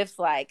 Tiff's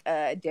like,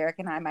 Derek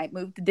and I might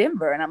move to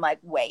Denver. And I'm like,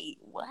 wait,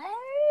 what?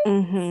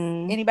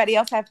 Anybody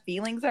else have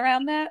feelings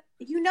around that?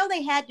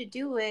 They had to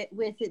do it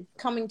with it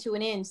coming to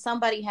an end.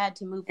 Somebody had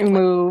to move.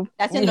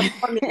 That's in the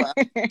formula.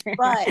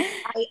 But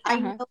I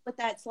know what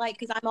that's like,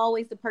 because I'm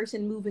always the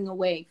person moving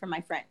away from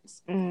my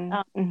friends.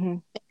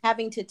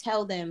 Having to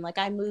tell them, like,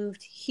 I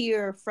moved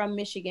here from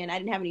Michigan. I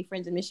didn't have any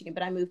friends in Michigan,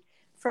 but I moved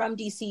from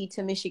DC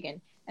to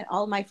Michigan, and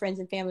all of my friends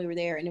and family were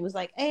there. And it was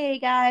like, hey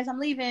guys, I'm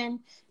leaving.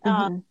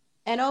 And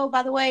oh,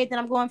 by the way, then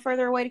I'm going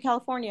further away to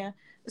California.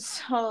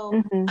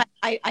 So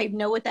I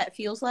know what that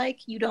feels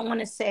like. You don't want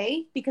to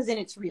say, because then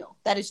it's real.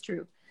 That is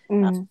true.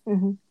 And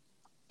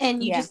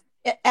you just,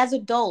 as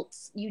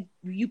adults,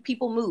 you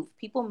people move.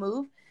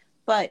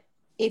 But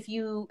if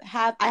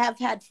I have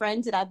had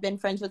friends that I've been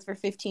friends with for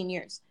 15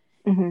 years,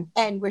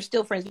 and we're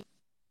still friends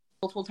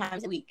multiple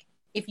times a week.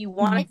 If you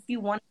want to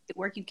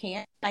work, you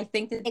can. I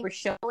think that they were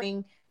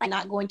showing by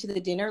not going to the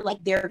dinner,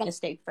 like, they're going to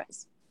stay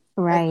friends.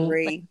 Right.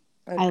 Agree.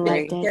 I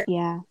loved it.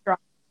 Yeah.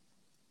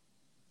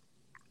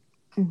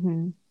 Yes.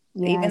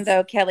 Even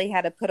though Kelly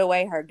had to put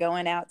away her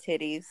going out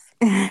titties.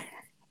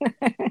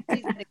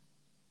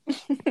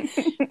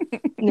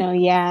 No,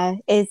 yeah,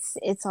 it's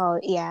all,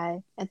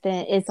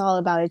 it's all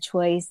about a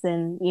choice,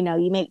 and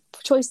you make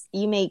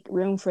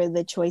room for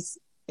the choice.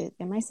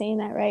 Am I saying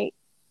that right?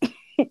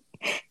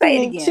 Say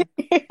it again.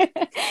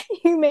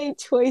 You make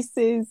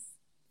choices.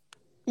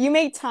 You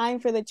make time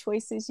for the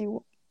choices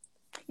you.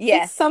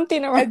 Yes, it's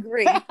something around.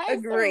 Agree.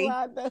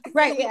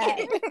 Right. Yeah.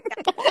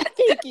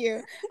 Thank you.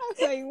 I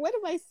was like, what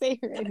am I saying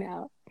right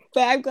now?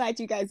 But I'm glad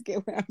you guys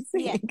get what I'm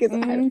saying, because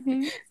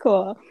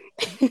cool.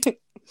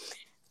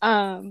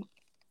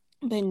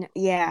 But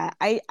yeah,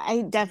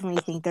 I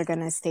definitely think they're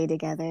gonna stay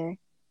together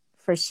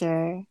for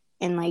sure,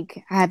 and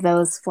like have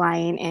those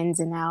flying ins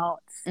and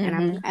outs.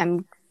 And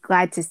I'm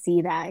glad to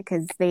see that,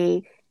 because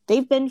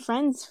they've been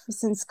friends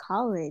since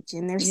college,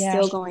 and they're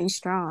still going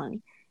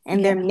strong,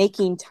 and they're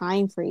making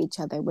time for each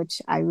other,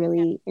 which I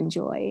really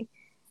enjoy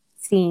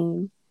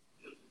seeing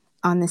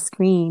on the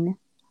screen.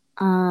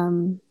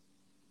 I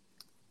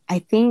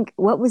think,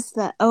 what was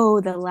okay.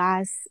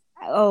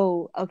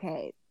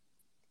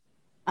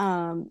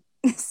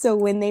 So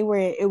when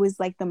it was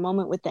like the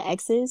moment with the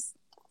exes,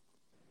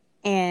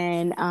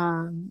 and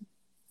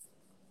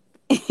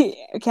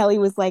Kelly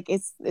was like,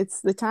 it's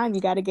the time,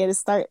 you got to get a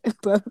start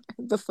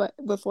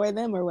before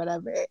them or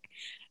whatever,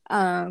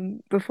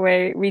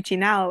 before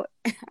reaching out.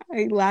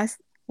 I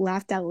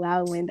laughed out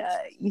loud when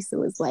Issa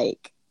was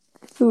like,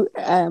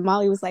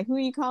 Molly was like, who are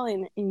you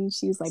calling? And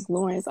she was like,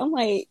 Lawrence. I'm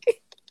like,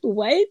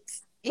 what?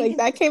 Like,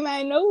 that came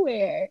out of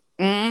nowhere.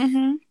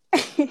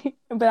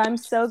 But I'm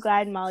so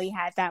glad Molly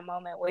had that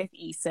moment with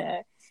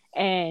Issa.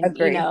 And,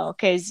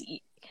 because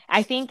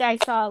I think I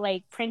saw,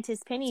 like,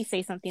 Prentice Penny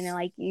say something, and,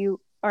 like,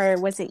 or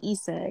was it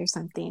Issa or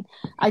something?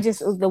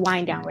 The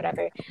wind down,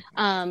 whatever.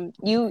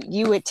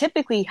 You would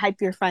typically hype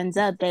your friends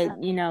up, but,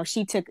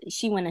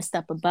 she went a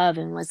step above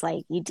and was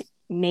like,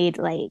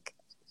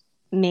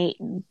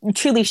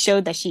 truly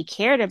showed that she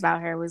cared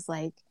about her, was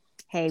like,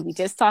 hey, we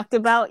just talked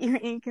about your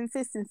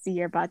inconsistency.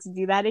 You're about to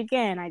do that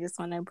again. I just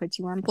want to put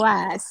you on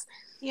blast.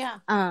 Yeah.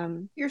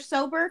 You're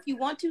sober. If you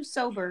want to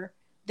sober,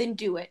 then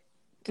do it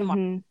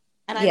tomorrow.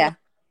 And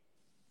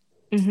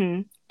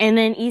and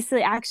then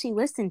Issa actually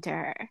listened to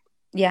her.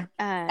 Yeah.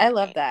 I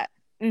love that.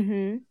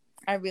 I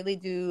really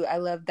do. I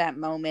love that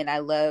moment. I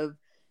love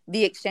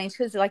the exchange,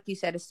 because, like you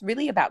said, it's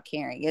really about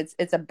caring.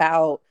 It's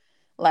about,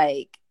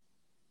 like,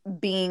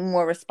 being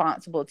more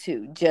responsible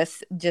too.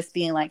 Just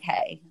being like,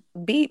 hey,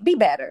 be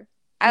better.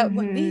 I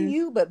would be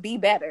you, but be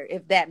better,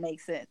 if that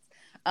makes sense.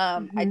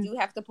 I do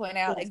have to point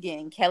out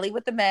again, Kelly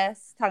with the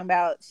mess, talking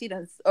about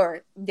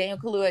Daniel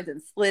Kaluuya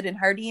done slid in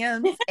her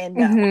DMs,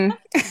 and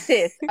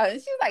sis,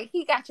 she's like,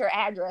 he got your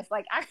address.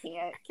 Like, I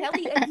can't.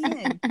 Kelly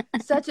again,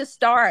 such a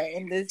star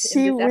in this.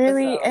 She in this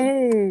really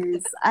episode.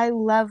 is.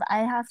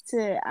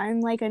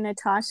 I'm like a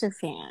Natasha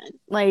fan,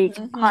 like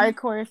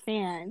hardcore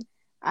fan.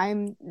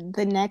 I'm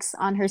the next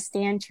on her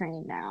stan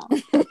train now.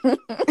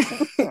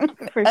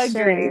 For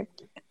sure.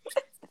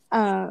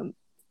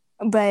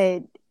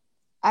 But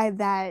so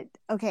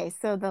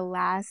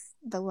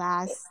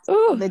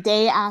the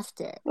day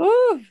after.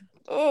 All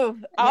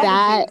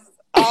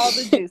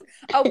the juice.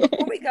 Oh,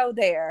 before we go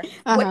there,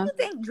 what do you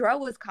think Dro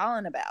was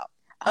calling about?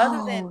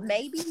 Other than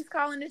maybe he's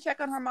calling to check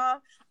on her mom.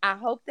 I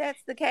hope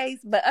that's the case.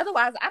 But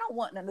otherwise, I don't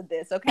want none of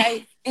this,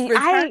 okay?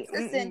 Return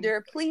to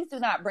sender. Please do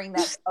not bring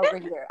that over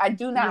here. I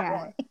do not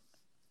want it.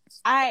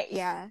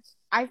 I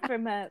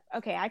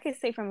could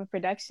say from a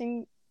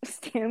production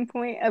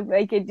standpoint of,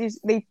 like,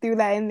 they threw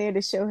that in there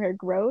to show her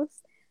growth,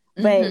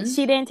 but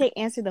she didn't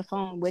answer the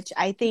phone, which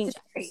I think,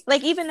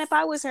 like, even if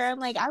I was her, I'm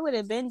like, I would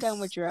have been done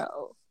with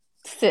Dro,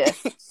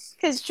 sis,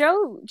 because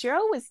Dro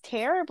was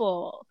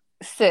terrible,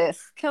 sis,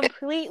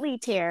 completely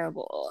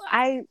terrible.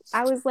 I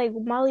was like,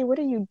 Molly, what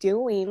are you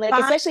doing? Like,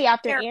 especially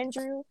after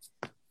Andrew.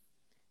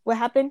 What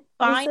happened?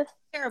 Fine,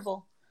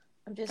 terrible.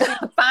 I'm just saying.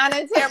 Fine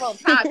and terrible,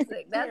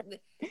 toxic. That's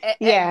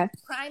yeah. a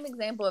prime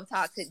example of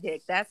toxic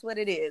dick. That's what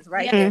it is,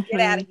 right there. Get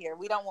out of here.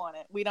 We don't want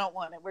it. We don't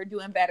want it. We're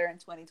doing better in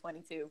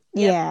 2022.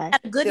 Yeah.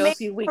 Got a good Still man a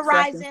few weeks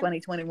horizon. left in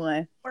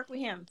 2021. Work with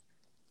him.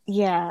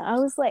 Yeah, I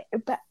was like,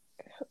 but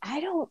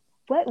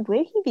what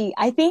would he be?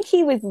 I think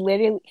he was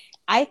literally,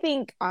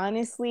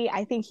 honestly,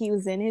 I think he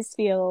was in his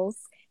feels.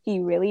 He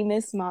really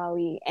missed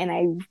Molly. And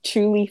I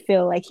truly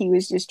feel like he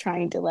was just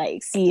trying to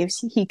like see if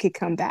he could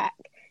come back.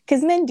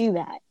 Because men do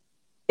that.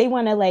 They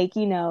want to like,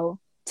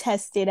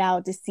 test it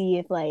out to see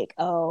if like,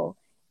 oh,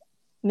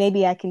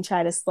 maybe I can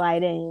try to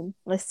slide in.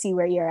 Let's see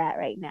where you're at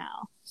right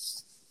now.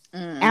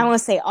 I don't want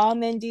to say all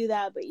men do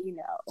that, but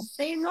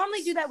they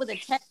normally do that with a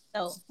text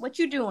though. What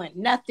you doing?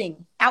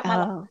 Nothing. Out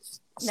my life.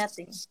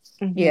 Nothing.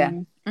 Yeah.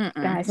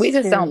 We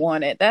just don't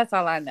want it. That's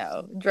all I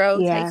know. Dro,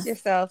 take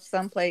yourself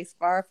someplace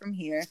far from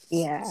here.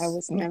 Yeah, I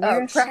was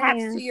never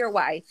perhaps to your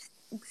wife.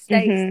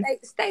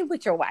 Stay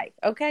with your wife,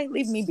 okay?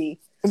 Leave me be.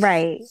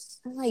 Right.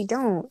 I'm like,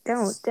 don't.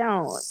 Because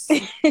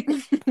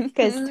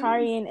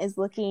Tarian is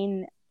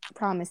looking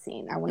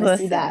promising. I want to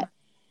see that.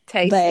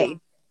 Tasty.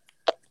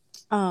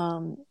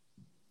 But,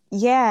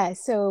 yeah,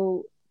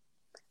 so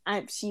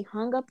she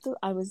hung up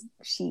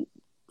she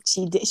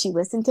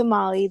listened to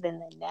Molly. Then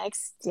the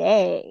next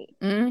day,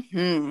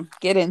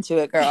 get into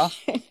it, girl.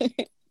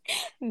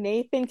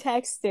 Nathan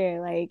texted her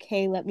like,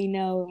 hey, let me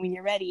know when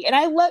you're ready. And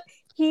I love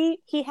he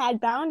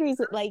had boundaries.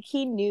 Like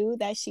he knew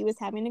that she was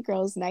having a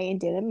girls' night and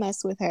didn't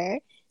mess with her,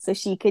 so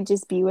she could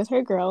just be with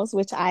her girls,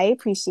 which I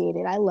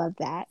appreciated. I love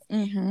that.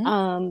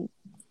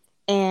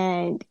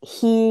 And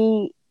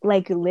he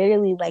like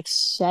literally like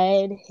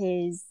shed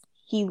his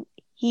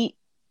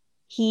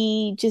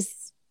he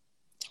just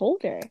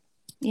told her,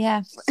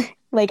 yeah,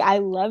 like, I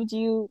loved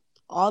you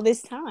all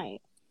this time.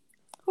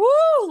 Woo,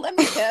 let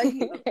me tell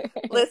you.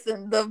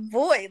 Listen,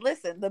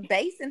 the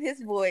bass in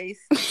his voice.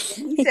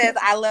 He says,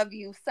 I love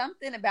you.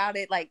 Something about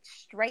it like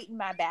straightened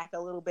my back a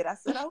little bit. I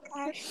said,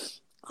 okay.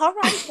 All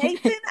right,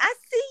 Nathan, I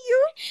see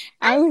you.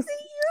 I see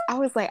you. I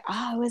was like,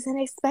 oh, I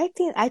wasn't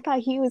expecting. I thought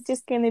he was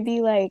just going to be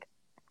like,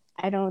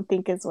 I don't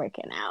think it's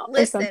working out.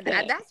 Listen,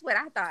 that's what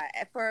I thought.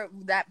 For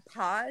that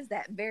pause,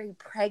 that very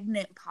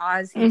pregnant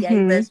pause he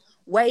gave us,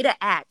 way to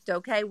act,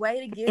 okay? Way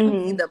to give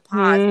me the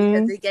pause,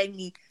 because it gave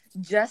me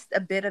just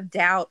a bit of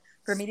doubt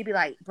for me to be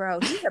like, bro,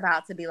 he's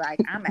about to be like,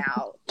 I'm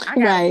out. I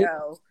gotta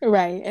go.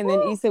 Right. And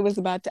then Issa was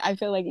about to, I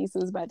feel like Issa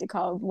was about to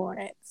call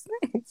Lawrence.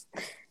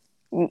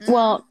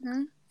 Well,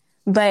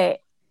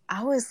 but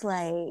I was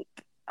like,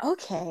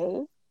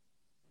 okay.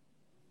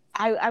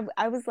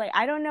 I was like,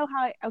 I don't know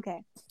how,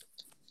 okay.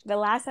 The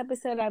last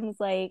episode, I was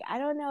like, I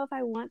don't know if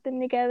I want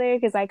them together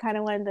because I kind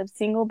of wanted them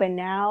single. But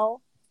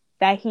now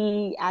that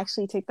he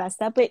actually took that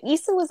step, but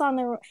Issa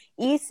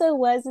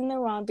was in the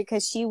wrong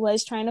because she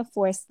was trying to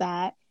force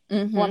that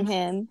from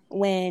him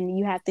when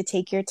you have to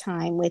take your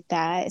time with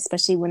that,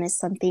 especially when it's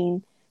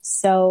something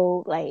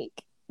so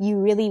like you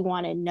really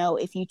want to know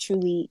if you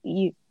truly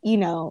you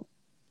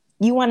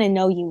want to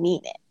know you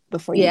mean it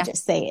before you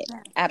just say it.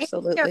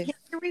 Absolutely. Their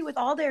history, with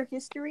all their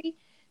history,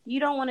 you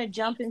don't want to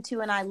jump into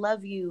an I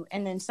love you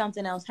and then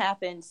something else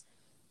happens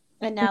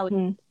and now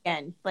it's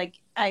again. Like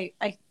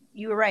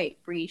you were right,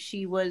 Bree.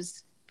 She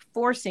was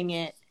forcing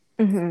it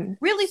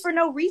really for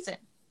no reason.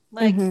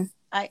 Like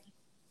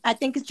I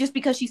think it's just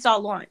because she saw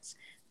Lawrence.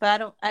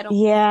 But I don't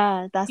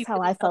Yeah, that's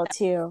how I felt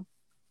too.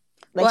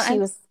 Like she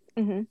was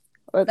I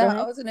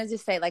was gonna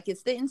just say, like,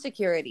 it's the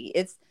insecurity.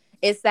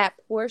 It's that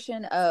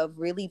portion of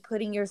really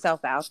putting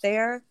yourself out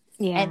there.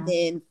 Yeah. And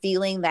then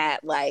feeling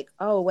that like,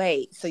 oh,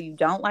 wait, so you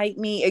don't like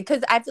me?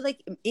 Because I feel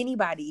like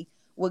anybody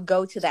would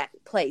go to that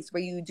place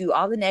where you do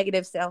all the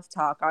negative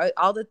self-talk,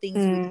 all the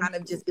things you would kind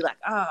of just be like,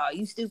 oh,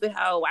 you stupid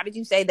hoe, why did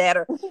you say that?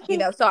 Or,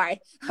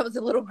 sorry, I was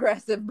a little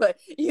aggressive, but,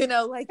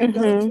 like you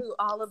go through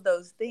all of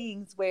those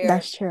things where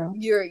that's true.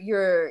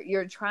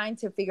 You're trying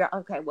to figure out,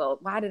 okay, well,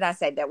 why did I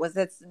say that? Was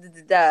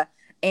that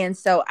and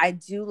so I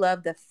do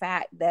love the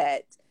fact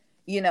that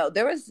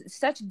there was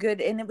such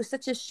good, and it was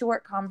such a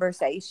short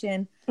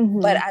conversation,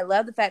 but I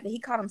love the fact that he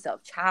called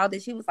himself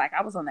childish. He was like,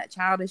 I was on that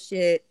childish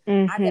shit.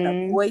 I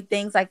can avoid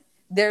things. Like,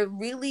 they're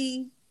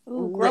really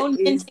grown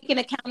men taking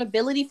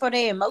accountability for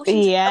their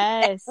emotions.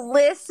 Yes.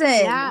 Listen.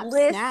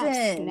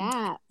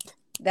 Snap.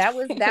 That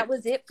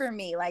was it for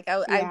me. Like,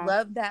 I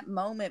love that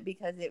moment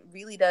because it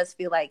really does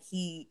feel like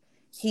he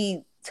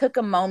took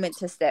a moment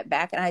to step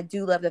back. And I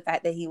do love the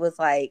fact that he was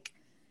like,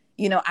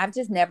 I've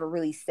just never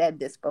really said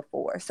this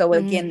before. So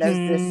again,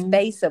 there's this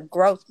space of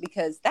growth,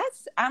 because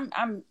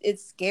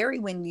it's scary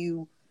when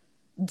you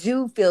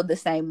do feel the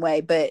same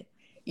way, but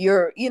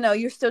you're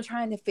still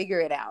trying to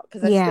figure it out.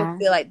 Cause I still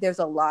feel like there's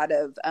a lot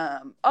of,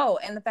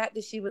 and the fact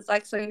that she was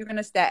like, so you're going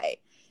to stay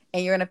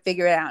and you're going to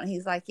figure it out. And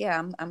he's like,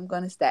 yeah, I'm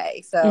going to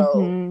stay.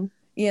 So,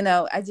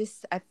 I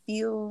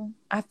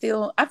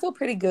feel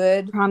pretty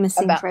good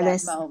promising about for that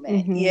this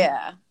moment.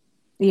 Yeah.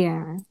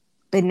 Yeah.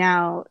 But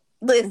now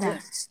listen,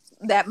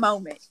 that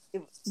moment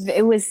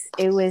it was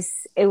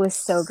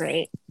so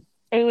great.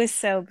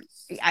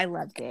 I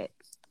loved it.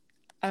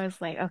 I was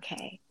like,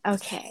 okay,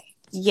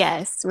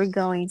 Yes, we're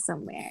going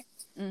somewhere.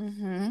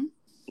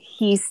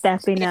 He's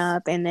stepping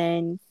up, and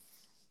then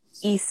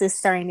Issa's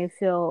starting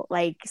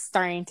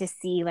to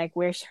see like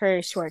where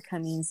her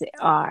shortcomings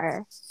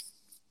are,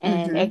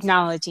 and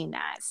acknowledging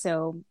that.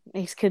 So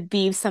it could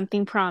be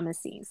something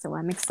promising. So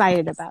I'm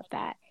excited about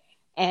that.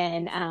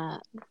 And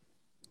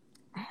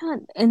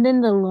and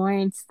then the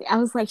Lawrence, I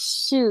was like,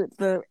 shoot,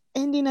 the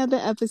ending of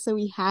the episode,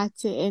 we had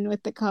to end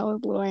with the call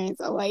with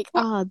Lawrence. I'm like,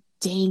 oh,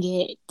 dang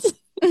it.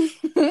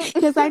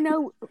 Because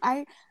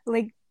I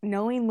like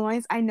knowing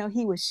Lawrence, I know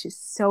he was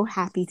just so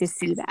happy to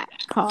see that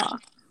call.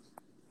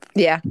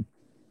 Yeah.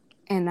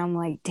 And I'm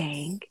like,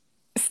 dang.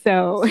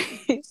 So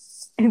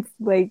it's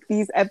like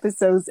these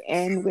episodes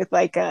end with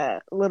like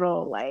a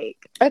little like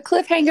a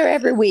cliffhanger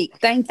every week.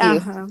 Thank you.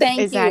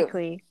 Thank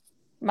exactly. you.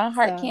 My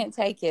heart can't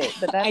take it,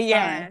 but that's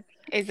fine.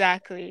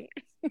 Exactly.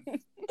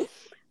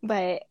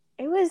 But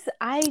it was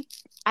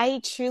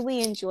I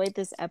truly enjoyed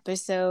this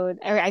episode.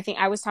 I think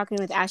I was talking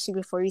with Ashley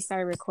before we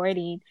started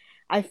recording.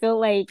 I feel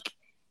like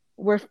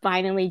we're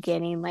finally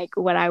getting like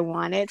what I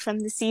wanted from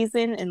the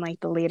season in like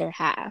the later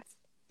half.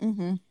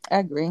 I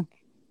agree.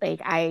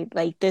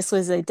 Like this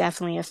was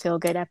definitely a feel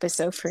good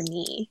episode for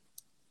me.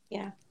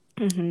 Yeah.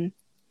 But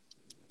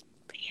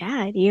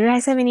yeah, do you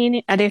guys have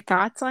any other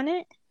thoughts on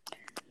it?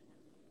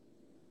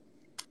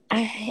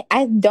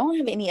 I don't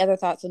have any other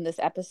thoughts on this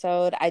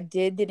episode.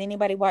 Did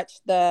anybody watch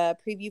the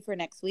preview for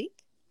next week?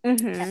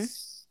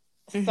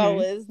 So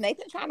is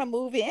Nathan trying to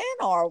move in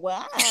or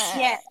what?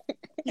 Yeah,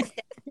 he's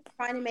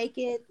trying to make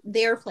it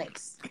their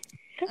place.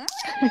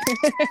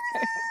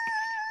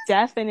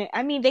 Definitely.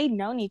 I mean, they've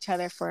known each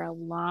other for a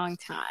long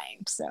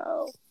time,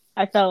 so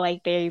I felt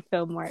like they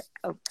feel more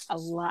a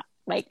lot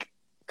like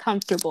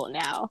comfortable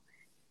now.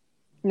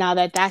 Now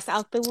that that's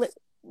out, the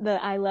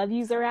I love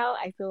yous are out,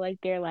 I feel like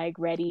they're like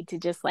ready to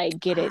just like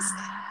get it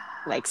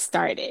like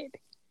started.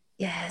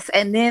 Yes.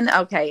 And then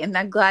and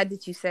I'm glad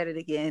that you said it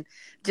again.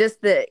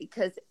 Just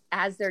because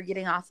as they're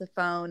getting off the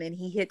phone and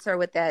he hits her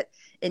with that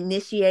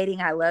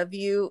initiating I love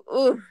you.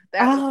 Ooh,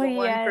 that was the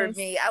one for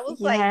me. I was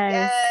like,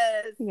 yes.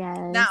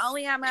 Not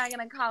only am I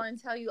going to call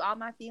and tell you all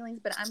my feelings,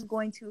 but I'm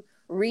going to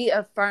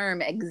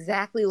reaffirm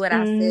exactly what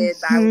I said.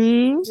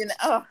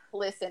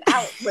 Listen,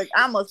 I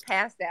almost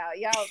passed out.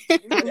 Y'all,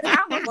 I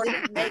almost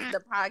didn't make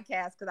the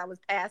podcast because I was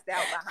passed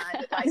out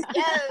behind it. Like,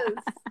 yes.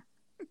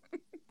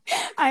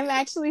 I'm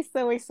actually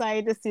so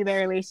excited to see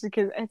their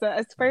relationship because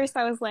at first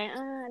I was like,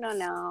 I don't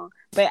know,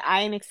 but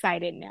I'm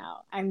excited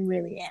now. I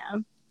really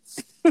am.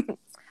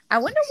 I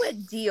wonder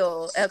what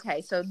deal.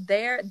 Okay, so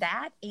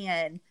that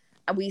and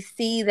we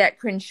see that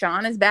Crenshaw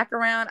is back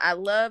around. I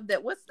love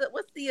that. What's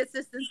the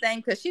assistant's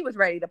name? Because she was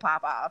ready to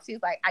pop off.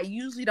 She's like, I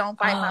usually don't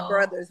fight my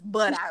brothers,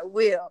 but I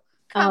will.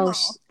 Come on.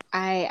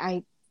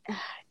 I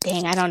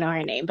dang, I don't know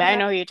her name, but I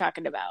know who you're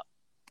talking about.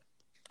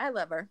 I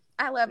love her.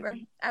 I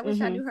wish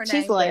I knew her name.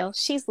 She's loyal.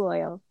 She's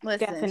loyal.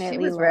 Listen, definitely she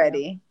was loyal.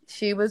 ready.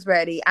 She was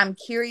ready. I'm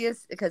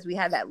curious because we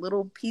had that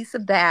little piece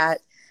of that.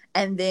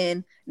 And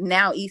then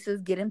now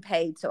Issa's getting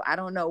paid. So I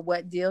don't know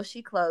what deal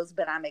she closed,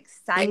 but I'm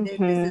excited.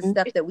 This is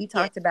stuff that we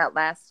talked about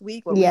last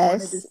week. What we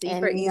wanted to see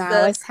for Issa.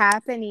 Now it's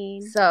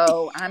happening.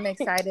 So I'm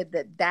excited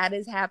that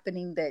is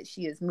happening, that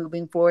she is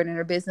moving forward in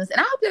her business. And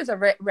I hope there's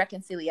a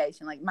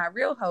reconciliation. Like my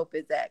real hope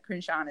is that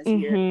Crenshaw is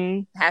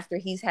here after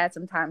he's had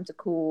some time to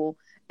cool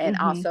and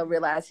also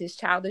realize his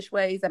childish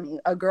ways. I mean,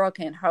 a girl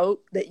can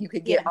hope that you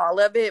could get all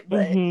of it,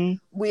 but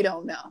we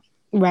don't know.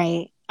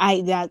 Right.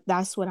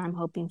 That's what I'm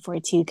hoping for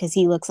too, because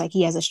he looks like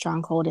he has a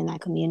strong hold in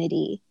that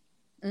community.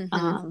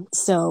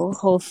 So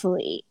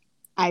hopefully,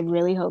 I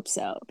really hope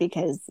so,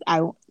 because I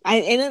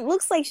and it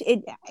looks like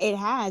it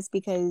has,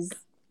 because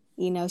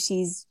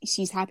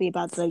she's happy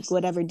about like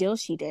whatever deal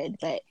she did,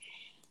 but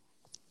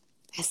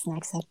that's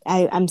next up.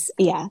 I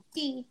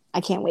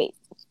can't wait.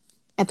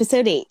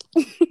 Episode 8.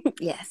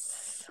 Yes.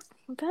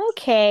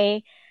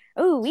 Okay.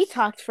 Oh, we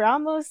talked for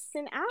almost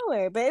an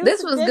hour, but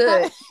this was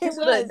good. It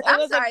was.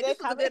 I'm sorry, this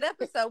was a good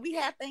episode. We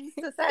had things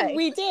to say.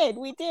 We did.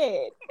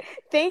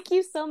 Thank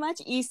you so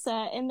much,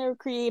 Issa, and the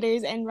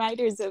creators and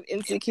writers of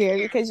Insecure,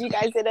 because you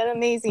guys did an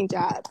amazing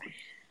job.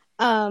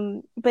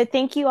 But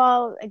thank you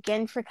all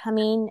again for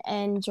coming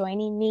and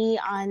joining me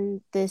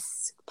on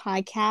this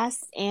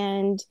podcast,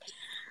 and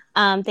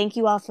thank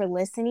you all for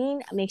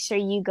listening. Make sure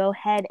you go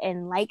ahead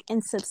and like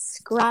and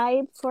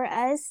subscribe for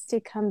us to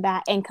come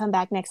back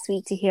next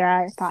week to hear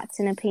our thoughts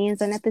and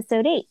opinions on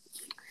episode 8.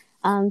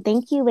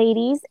 Thank you,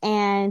 ladies,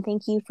 and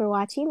thank you for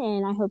watching,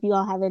 and I hope you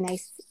all have a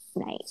nice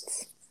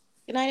night.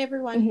 Good night,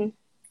 everyone.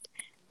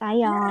 Bye,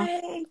 y'all.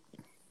 Bye.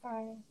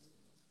 Bye.